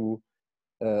difficult to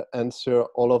answer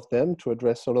all of them, to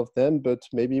address all of them, but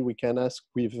maybe we can ask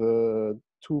with 2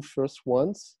 first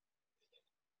ones.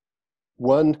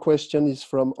 One question is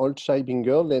from Old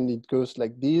Scheibingirl, and it goes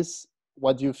like this.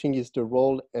 What do you think is the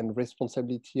role and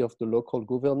responsibility of the local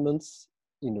governments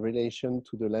in relation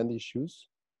to the land issues,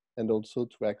 and also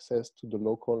to access to the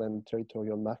local and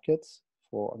territorial markets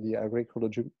for the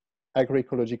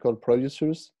agroecological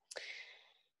producers?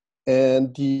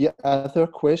 And the other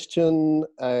question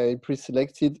I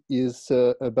pre-selected is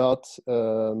about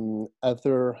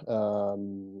other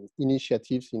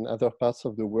initiatives in other parts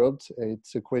of the world.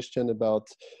 It's a question about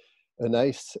a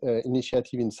nice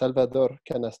initiative in Salvador,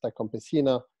 Canasta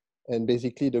Campesina. And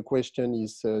basically the question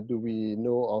is, do we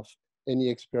know of any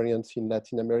experience in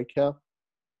Latin America?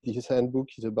 This handbook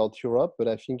is about Europe, but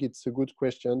I think it's a good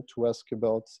question to ask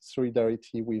about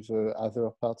solidarity with other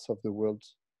parts of the world.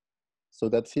 So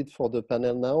that's it for the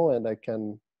panel now, and I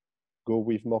can go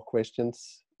with more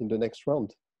questions in the next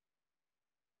round.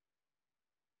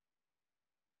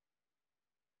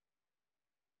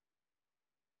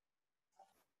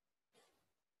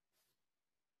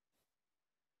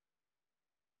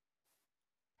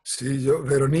 Sí, yo,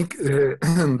 Veronique,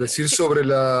 decir sobre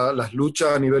las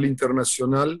luchas a nivel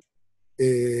internacional,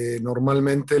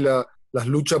 normalmente las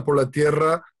luchas por la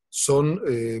tierra son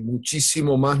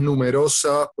muchísimo más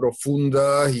numerosas,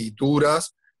 profundas y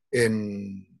duras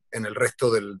en el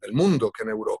resto del mundo que en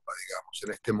Europa, digamos,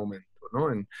 en este momento, ¿no?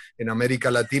 En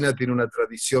América Latina tiene una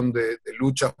tradición de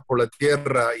luchas por la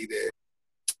tierra y de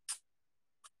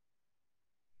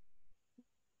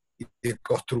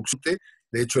construcción.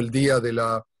 De hecho, el día de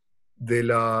la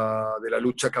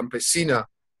lucha campesina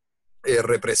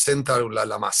representa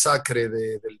la masacre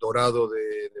del Dorado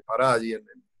de Pará, y en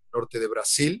el norte de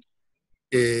Brasil,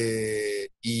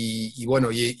 Y bueno,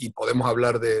 y podemos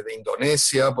hablar de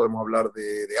Indonesia, podemos hablar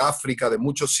de África, de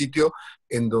muchos sitios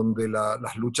en donde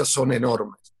las luchas son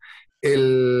enormes.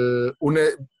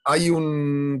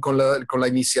 Con la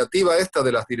iniciativa esta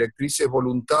de las directrices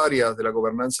voluntarias de la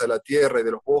gobernanza de la tierra y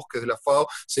de los bosques de la FAO,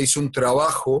 se hizo un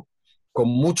trabajo con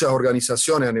muchas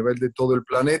organizaciones a nivel de todo el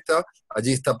planeta.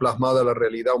 Allí está plasmada la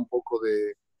realidad un poco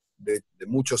de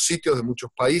muchos sitios, de muchos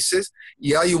países,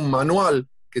 y hay un manual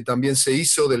que también se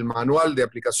hizo del manual de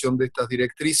aplicación de estas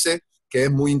directrices, que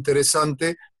es muy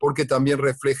interesante porque también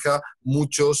refleja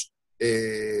muchos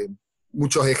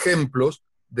ejemplos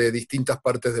de distintas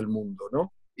partes del mundo,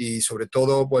 ¿no? Y sobre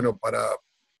todo, bueno,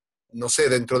 no sé,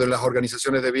 dentro de las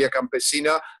organizaciones de vía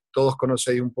campesina, todos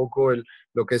conocéis un poco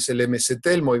lo que es el MST,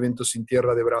 el Movimiento Sin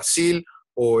Tierra de Brasil,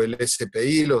 o el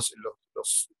SPI,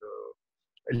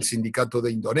 el Sindicato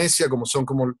de Indonesia, son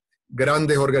como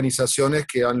grandes organizaciones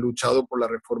que han luchado por la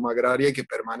reforma agraria y que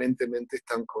permanentemente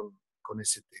están con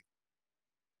ese tema.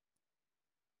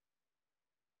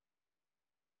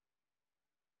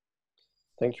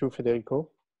 Thank you,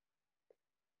 Federico.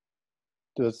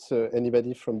 Does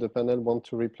anybody from the panel want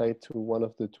to reply to one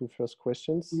of the two first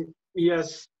questions?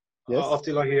 Yes, yes?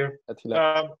 Attila here.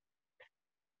 Attila.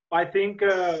 I think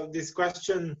this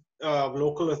question of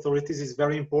local authorities is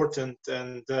very important,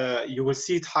 and you will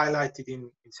see it highlighted in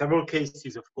several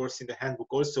cases, of course, in the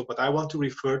handbook also, but I want to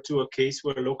refer to a case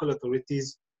where local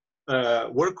authorities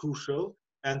were crucial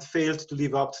and failed to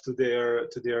live up to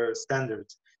their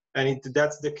standards. And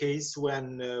that's the case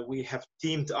when we have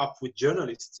teamed up with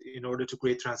journalists in order to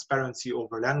create transparency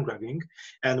over land grabbing.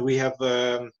 And we have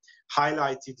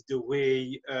highlighted the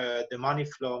way the money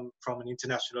from an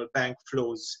international bank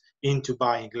flows into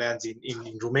buying lands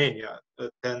in Romania,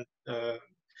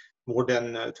 more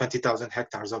than 20,000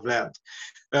 hectares of land.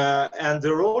 And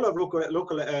the role of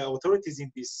local authorities in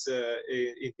this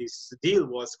deal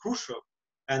was crucial.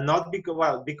 And not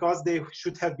because they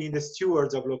should have been the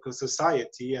stewards of local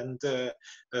society and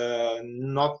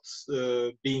not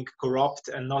being corrupt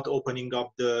and not opening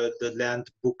up the land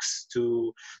books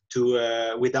to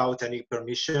without any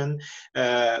permission.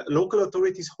 Local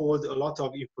authorities hold a lot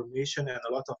of information and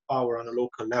a lot of power on a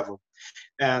local level.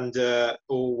 And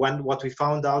what we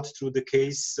found out through the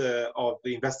case of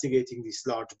investigating this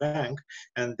large bank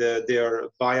and their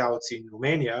buyouts in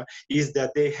Romania is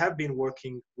that they have been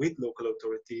working with local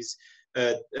authorities,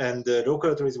 and the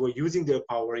local authorities were using their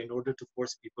power in order to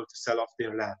force people to sell off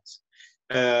their lands.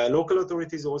 Local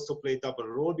authorities also play a double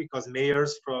role because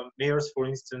mayors, for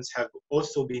instance, have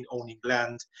also been owning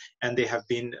land, and they have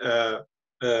been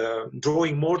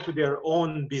drawing more to their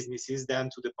own businesses than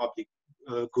to the public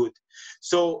good.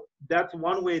 So that's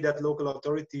one way that local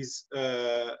authorities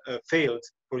failed,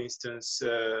 for instance,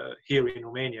 here in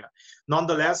Romania.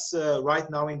 Nonetheless, right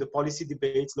now in the policy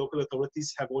debates, local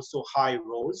authorities have also high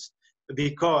roles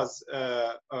because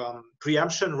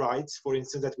preemption rights, for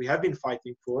instance, that we have been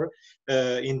fighting for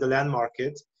in the land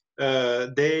market,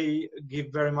 they give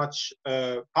very much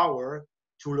power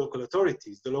to local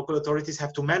authorities. The local authorities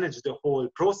have to manage the whole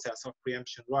process of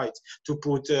preemption rights, to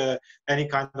put any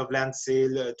kind of land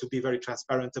sale, to be very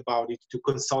transparent about it, to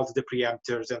consult the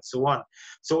preemptors and so on.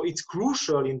 So it's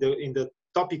crucial in the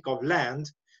topic of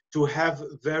land to have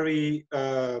very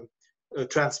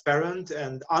transparent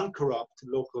and uncorrupt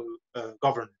local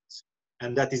governance.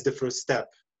 And that is the first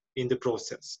step in the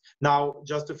process. Now,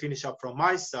 just to finish up from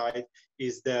my side,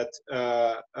 is that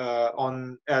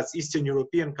as Eastern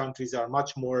European countries are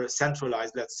much more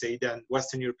centralized, let's say, than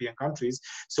Western European countries.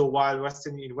 So while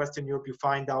in Western Europe you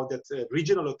find out that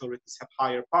regional authorities have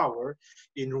higher power,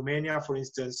 in Romania, for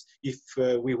instance, if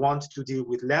we want to deal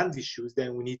with land issues,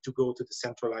 then we need to go to the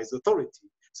centralized authority.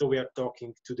 So we are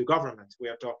talking to the government, we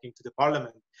are talking to the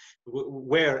parliament,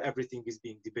 where everything is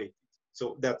being debated.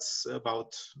 So that's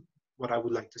about what I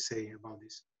would like to say about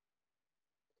this.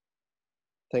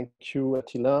 Thank you,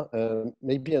 Attila.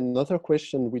 Maybe another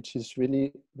question which is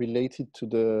really related to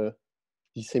the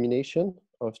dissemination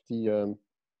of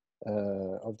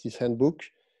this handbook.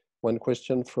 One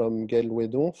question from Gaël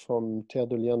Ouedon from Terre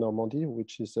de Liens Normandie,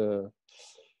 which is a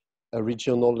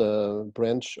regional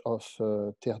branch of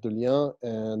Terre de Liens.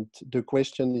 And the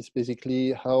question is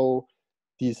basically how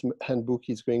this handbook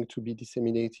is going to be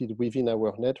disseminated within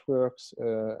our networks,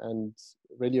 and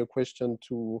really a question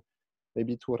to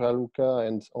maybe to Raluca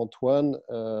and Antoine.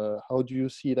 How do you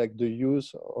see like the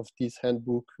use of this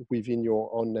handbook within your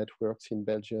own networks in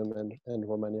Belgium and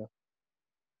Romania?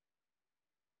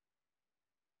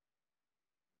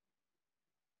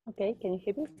 Okay, can you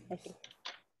hear me? I think.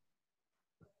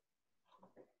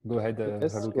 Go ahead,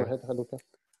 yes, Raluca. go ahead, Raluca.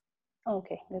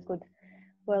 Okay, that's good.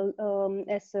 Well,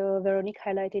 as Veronique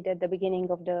highlighted at the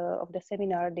beginning of the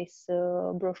seminar, this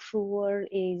brochure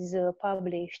is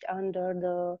published under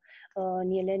the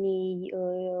Nyéléni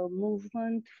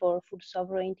movement for food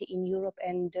sovereignty in Europe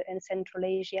and Central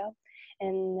Asia.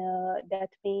 And that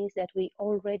means that we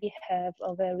already have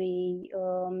a very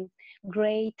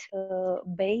great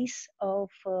base of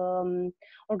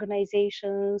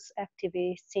organizations,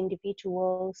 activists,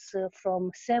 individuals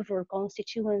from several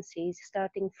constituencies,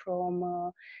 starting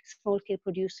from small-scale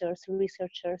producers,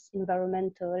 researchers,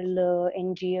 environmental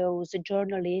NGOs,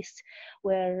 journalists,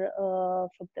 where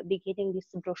from the beginning this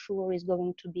brochure is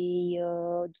going to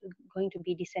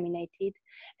be disseminated.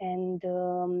 And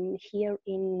here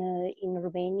in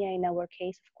Romania, in our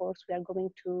case, of course, we are going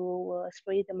to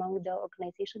spread it among the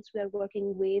organizations we are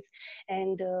working with,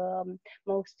 and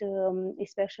most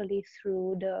especially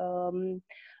through the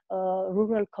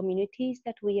rural communities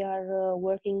that we are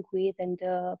working with, and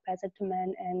peasant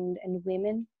men and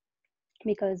women,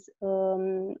 because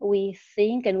we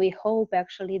think and we hope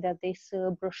actually that this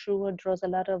brochure draws a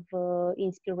lot of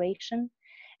inspiration,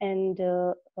 and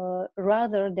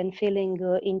rather than feeling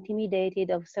intimidated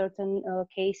of certain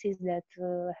cases that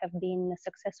have been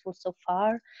successful so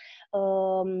far,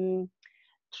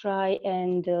 try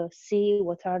and see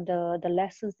what are the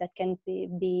lessons that can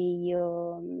be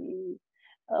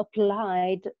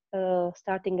applied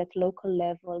starting at local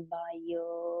level by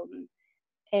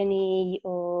any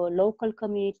local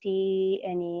community,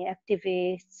 any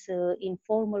activists,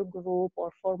 informal group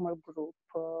or formal group.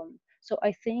 So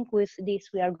I think with this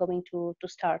we are going to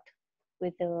start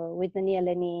with the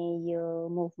Nyéléni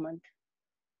movement.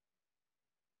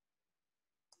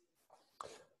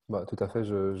 Bah, tout à fait,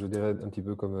 je dirais un petit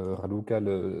peu comme Raluca,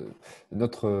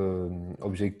 notre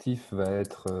objectif va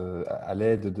être, à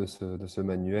l'aide de ce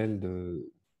manuel,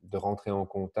 de rentrer en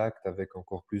contact avec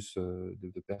encore plus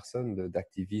de personnes,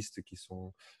 d'activistes qui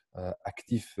sont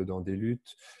actifs dans des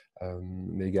luttes,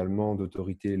 mais également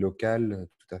d'autorités locales,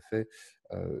 tout à fait.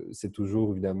 C'est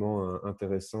toujours évidemment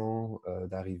intéressant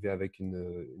d'arriver avec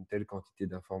une telle quantité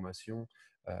d'informations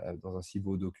dans un si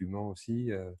beau document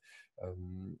aussi.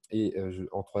 Et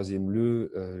en troisième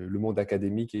lieu, le monde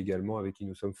académique également, avec qui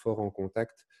nous sommes fort en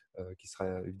contact, qui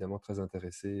sera évidemment très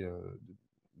intéressé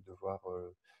de voir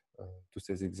tous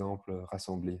ces exemples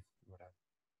rassemblés. Voilà.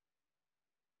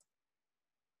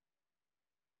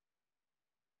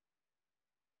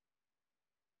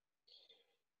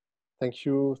 Thank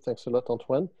you. Thanks a lot,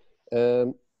 Antoine.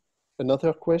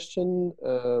 Another question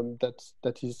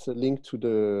that is linked to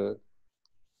the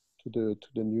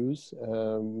news,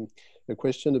 a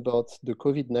question about the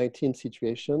COVID-19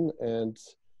 situation and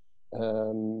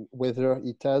whether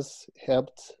it has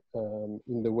helped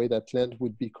in the way that land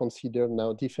would be considered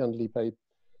now differently by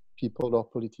people or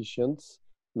politicians,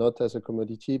 not as a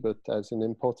commodity, but as an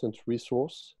important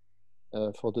resource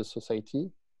for the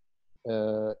society.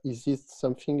 Is this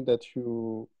something that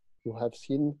you have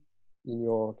seen in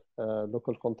your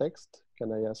local context?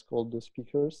 Can I ask all the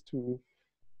speakers to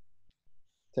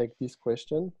take this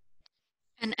question?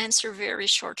 And answer very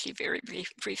shortly, very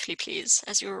briefly, please,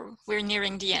 as we're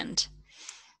nearing the end.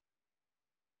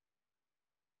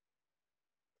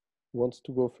 Who wants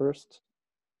to go first?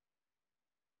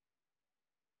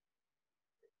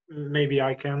 Maybe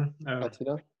I can.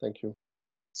 Attila, thank you.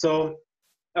 So,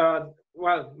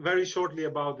 well, very shortly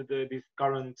about this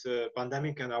current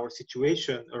pandemic and our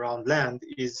situation around land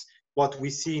is what we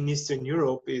see in Eastern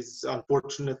Europe is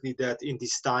unfortunately that in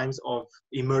these times of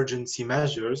emergency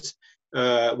measures,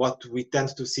 what we tend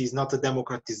to see is not a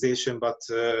democratization, but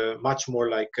much more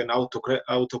like an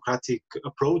autocratic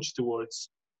approach towards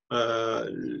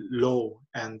law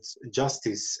and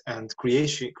justice and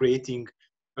creating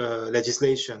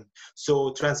legislation.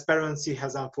 So transparency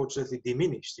has unfortunately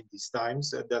diminished in these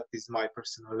times. That is my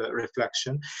personal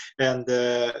reflection, and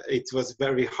it was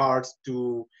very hard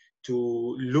to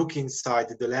look inside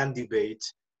the land debate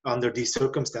under these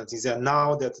circumstances. And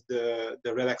now that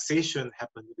the relaxation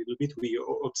happened a little bit, we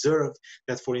observed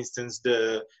that, for instance,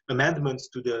 the amendments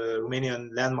to the Romanian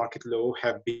land market law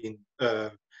have been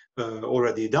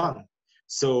already done.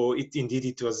 So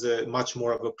it was much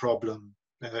more of a problem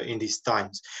in these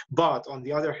times. But on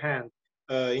the other hand,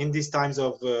 in these times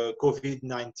of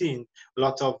COVID-19, a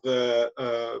lot of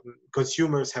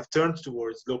consumers have turned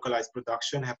towards localized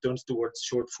production, have turned towards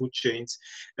short food chains.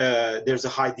 There's a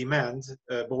high demand,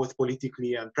 both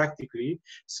politically and practically.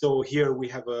 So here we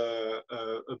have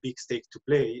a big stake to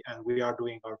play, and we are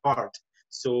doing our part.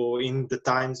 So in the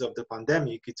times of the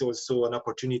pandemic, it's also an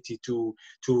opportunity to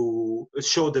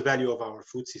show the value of our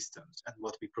food systems and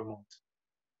what we promote.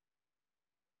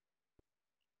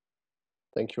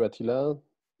 Thank you, Attila.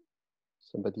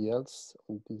 Somebody else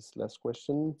on this last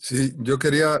question? Sí, yo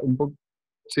quería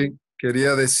sí,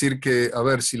 quería decir que, a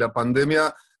ver, si la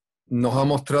pandemia nos ha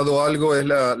mostrado algo es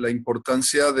la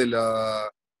importancia de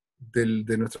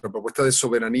nuestra propuesta de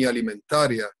soberanía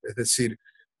alimentaria. Es decir,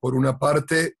 por una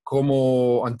parte,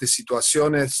 como ante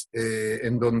situaciones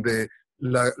en donde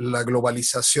la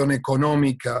globalización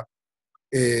económica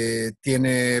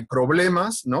tiene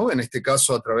problemas, ¿no? En este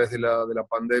caso a través de la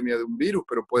pandemia de un virus,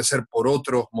 pero puede ser por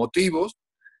otros motivos,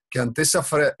 que ante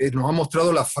nos ha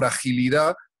mostrado la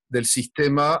fragilidad del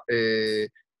sistema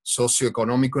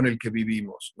socioeconómico en el que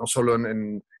vivimos, no solo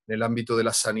en el ámbito de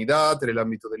la sanidad, en el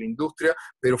ámbito de la industria,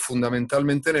 pero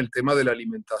fundamentalmente en el tema de la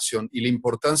alimentación y la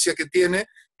importancia que tiene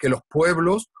que los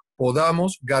pueblos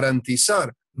podamos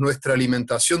garantizar nuestra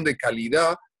alimentación de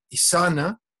calidad y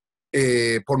sana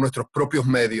por nuestros propios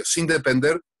medios, sin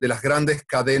depender de las grandes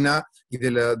cadenas y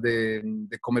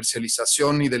de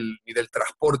comercialización y del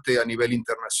transporte a nivel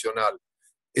internacional.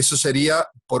 Eso sería,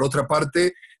 por otra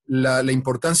parte, la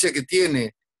importancia que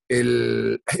tiene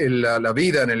la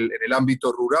vida en el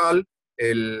ámbito rural,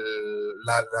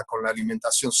 con la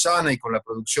alimentación sana y con la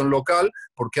producción local,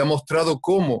 porque ha mostrado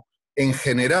cómo, en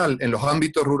general, en los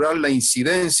ámbitos rurales, la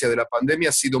incidencia de la pandemia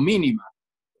ha sido mínima.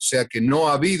 O sea que no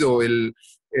ha habido el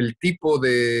tipo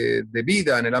de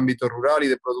vida en el ámbito rural y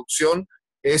de producción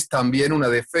es también una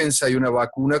defensa y una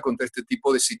vacuna contra este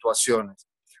tipo de situaciones.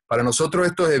 Para nosotros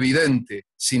esto es evidente,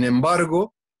 sin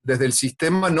embargo, desde el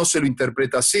sistema no se lo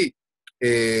interpreta así.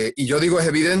 Y yo digo es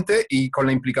evidente y con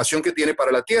la implicación que tiene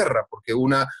para la tierra, porque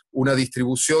una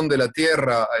distribución de la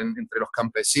tierra entre los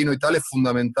campesinos y tal es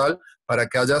fundamental para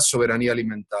que haya soberanía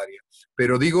alimentaria.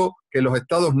 Pero digo que los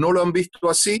estados no lo han visto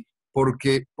así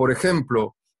porque, por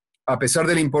ejemplo, a pesar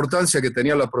de la importancia que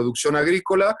tenía la producción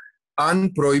agrícola,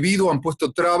 han prohibido, han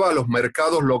puesto traba a los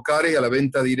mercados locales y a la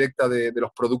venta directa de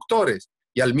los productores.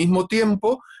 Y al mismo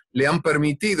tiempo le han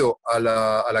permitido a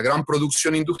la gran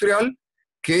producción industrial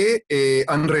que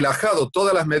han relajado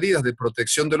todas las medidas de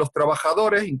protección de los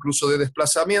trabajadores, incluso de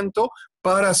desplazamiento,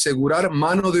 para asegurar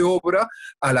mano de obra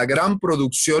a la gran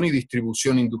producción y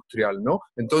distribución industrial, ¿no?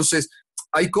 Entonces,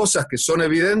 hay cosas que son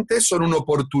evidentes, son una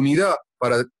oportunidad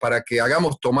para que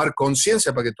hagamos tomar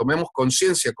conciencia, para que tomemos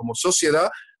conciencia como sociedad,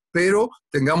 pero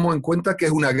tengamos en cuenta que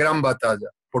es una gran batalla,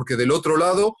 porque del otro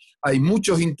lado hay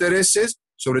muchos intereses,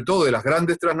 sobre todo de las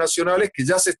grandes transnacionales, que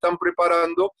ya se están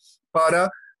preparando para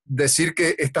decir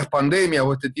que estas pandemias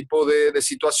o este tipo de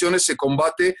situaciones se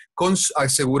combate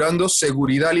asegurando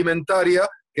seguridad alimentaria,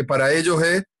 que para ellos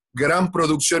es gran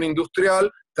producción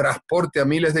industrial, transporte a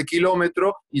miles de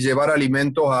kilómetros y llevar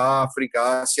alimentos a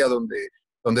África, a Asia,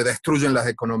 donde destruyen las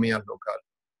economías locales.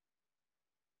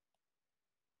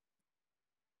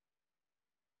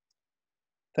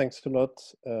 Thanks a lot.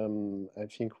 I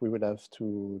think we will have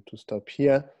to stop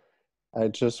here. I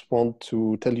just want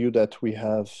to tell you that we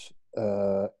have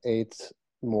 8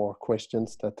 more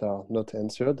questions that are not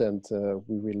answered, and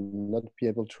we will not be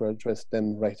able to address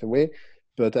them right away.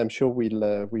 But I'm sure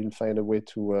we'll find a way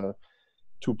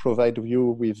to provide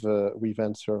you with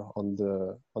answer on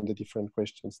the different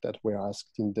questions that were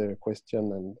asked in the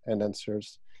question and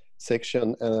answers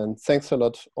section. And thanks a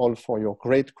lot all for your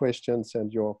great questions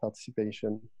and your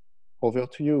participation. Over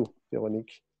to you,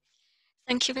 Véronique.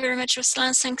 Thank you very much,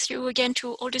 Ruslan. Thank you again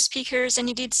to all the speakers, and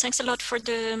indeed, thanks a lot for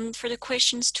the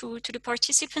questions to the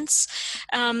participants.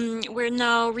 We're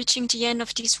now reaching the end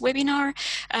of this webinar.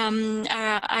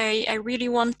 I really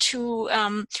want to,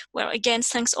 well, again,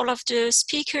 thanks all of the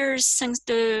speakers, thanks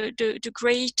the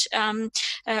great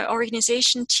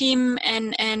organization team,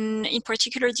 and in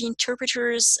particular the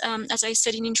interpreters. As I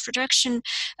said in introduction,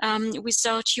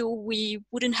 without you, we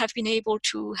wouldn't have been able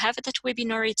to have that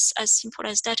webinar. It's as simple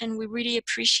as that, and we really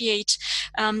appreciate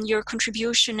your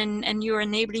contribution and your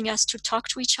enabling us to talk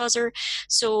to each other.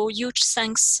 So huge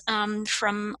thanks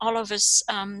from all of us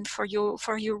for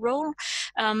your role.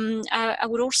 I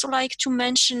would also like to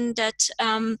mention that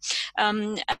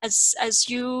as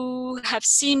you have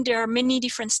seen, there are many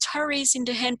different stories in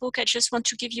the handbook. I just want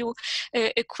to give you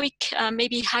a quick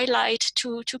maybe highlight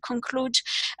to conclude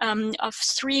of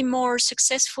 3 more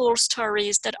successful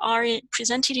stories that are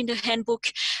presented in the handbook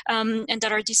and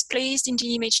that are displayed in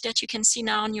the image that you can see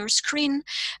now on your screen.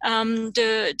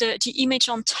 The image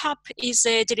on top is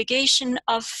a delegation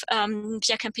of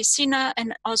Via Campesina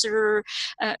and other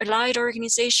allied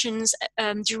organizations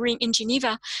in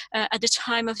Geneva at the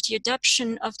time of the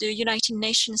adoption of the United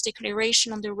Nations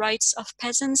Declaration on the Rights of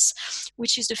Peasants,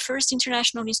 which is the first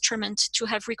international instrument to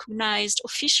have recognized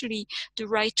officially the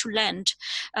right to land.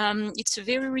 It's a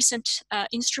very recent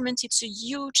instrument. It's a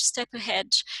huge step ahead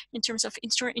in terms of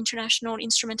international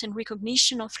instrument and recognition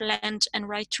recognition of land and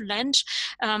right to land.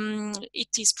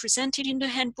 It is presented in the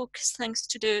handbook thanks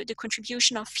to the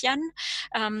contribution of Jan.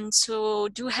 So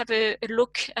do have a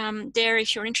look there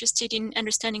if you're interested in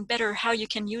understanding better how you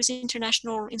can use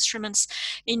international instruments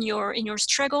in your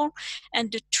struggle.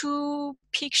 And the two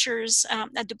pictures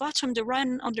at the bottom, the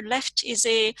one on the left is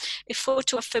a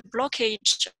photo of a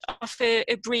blockage of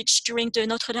a bridge during the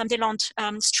Notre-Dame-des-Landes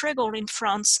struggle in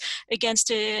France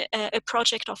against a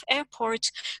project of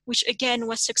airport, which again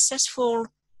was successful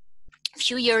a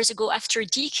few years ago after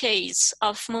decades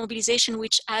of mobilization,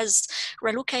 which, as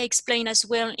Raluca explained as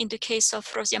well in the case of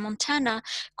Rosia Montana,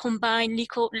 combined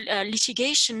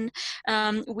litigation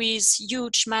with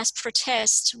huge mass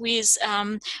protests, with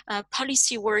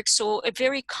policy work. So a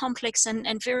very complex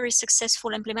and very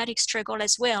successful emblematic struggle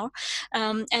as well.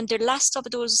 And the last of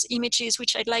those images,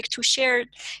 which I'd like to share,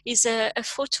 is a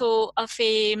photo of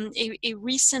a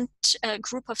recent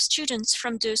group of students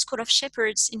from the School of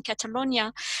Shepherds in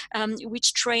Catalonia,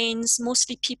 which trains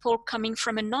mostly people coming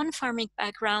from a non-farming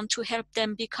background to help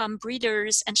them become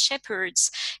breeders and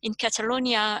shepherds in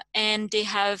Catalonia. And they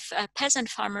have peasant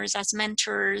farmers as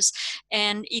mentors.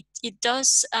 And it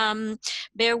does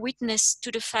bear witness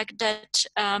to the fact that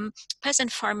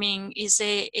peasant farming is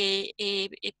a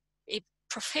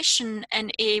profession and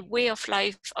a way of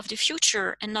life of the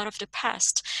future and not of the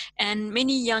past. And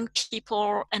many young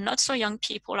people and not so young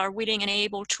people are willing and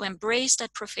able to embrace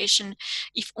that profession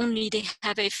if only they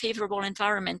have a favorable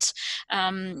environment.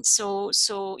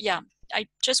 So yeah, I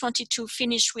just wanted to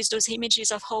finish with those images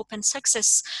of hope and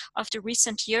success of the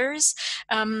recent years.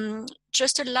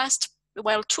 Just two last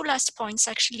points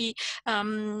actually.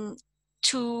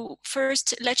 To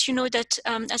first let you know that,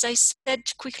 as I said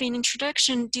quickly in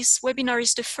introduction, this webinar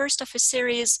is the first of a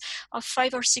series of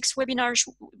 5 or 6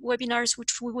 webinars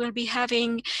which we will be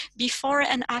having before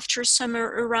and after summer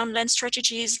around land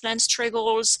strategies, land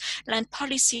struggles, land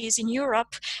policies in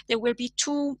Europe. There will be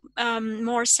 2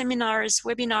 more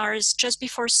webinars just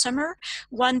before summer.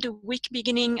 One the week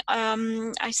beginning,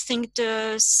 I think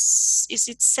is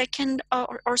it 2nd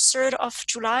or 3rd of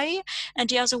July, and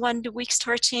the other one the week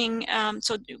starting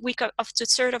so the week of the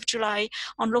 3rd of July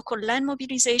on local land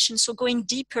mobilization. So going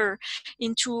deeper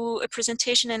into a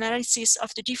presentation analysis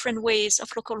of the different ways of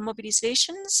local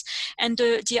mobilizations. And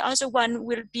the other one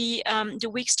will be the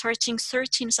week starting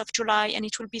 13th of July, and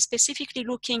it will be specifically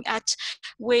looking at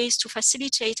ways to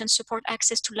facilitate and support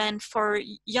access to land for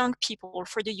young people,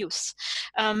 for the youth.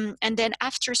 And then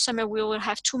after summer, we will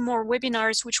have 2 more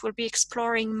webinars, which will be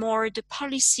exploring more the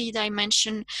policy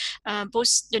dimension,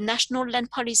 both the national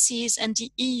land policies and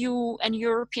the EU and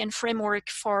European framework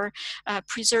for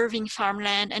preserving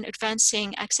farmland and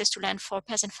advancing access to land for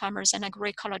peasant farmers and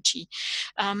agroecology.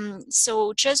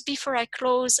 So just before I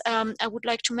close, I would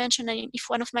like to mention, if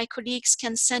one of my colleagues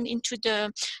can send into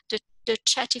the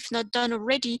chat, if not done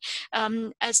already,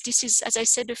 as this is, as I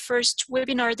said, the first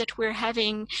webinar that we're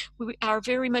having, we are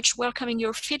very much welcoming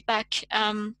your feedback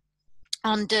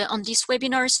on this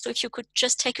webinar. So if you could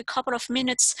just take a couple of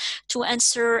minutes to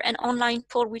answer an online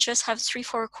poll. We just have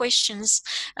 3-4 questions.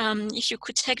 If you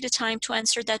could take the time to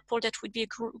answer that poll, that would be a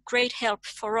great help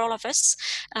for all of us.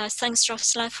 Thanks,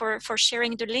 Jocelyn, for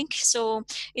sharing the link. So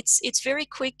it's very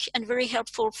quick and very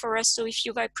helpful for us. So if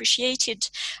you've appreciated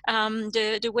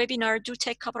the webinar, do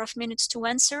take a couple of minutes to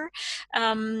answer.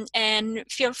 And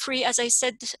feel free, as I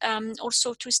said,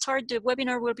 also to start, the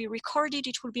webinar will be recorded.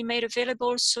 It will be made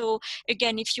available. So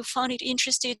again, if you found it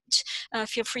interested,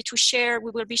 feel free to share.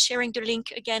 We will be sharing the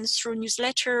link again through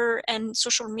newsletter and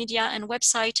social media and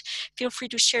website. Feel free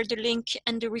to share the link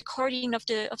and the recording of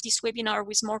this webinar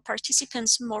with more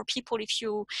participants, more people, if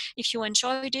you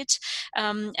enjoyed it.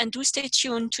 And do stay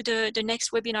tuned to the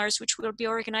next webinars which we'll be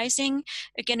organizing.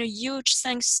 Again, a huge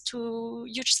thanks to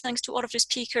all of the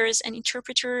speakers and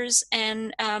interpreters,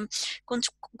 and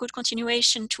good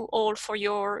continuation to all for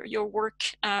your work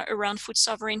around food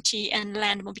sovereignty and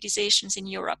land mobilizations in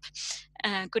Europe.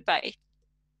 Goodbye.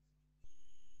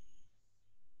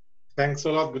 Thanks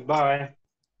a lot. Goodbye.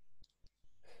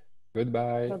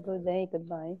 Goodbye. Have a good day.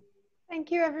 Goodbye. Thank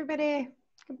you, everybody.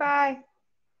 Goodbye.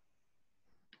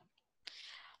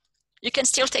 You can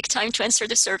still take time to answer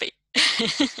the survey.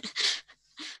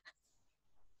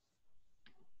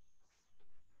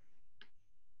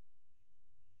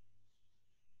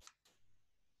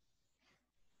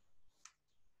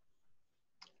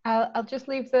 I'll just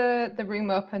leave the room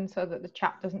open so that the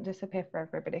chat doesn't disappear for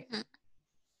everybody.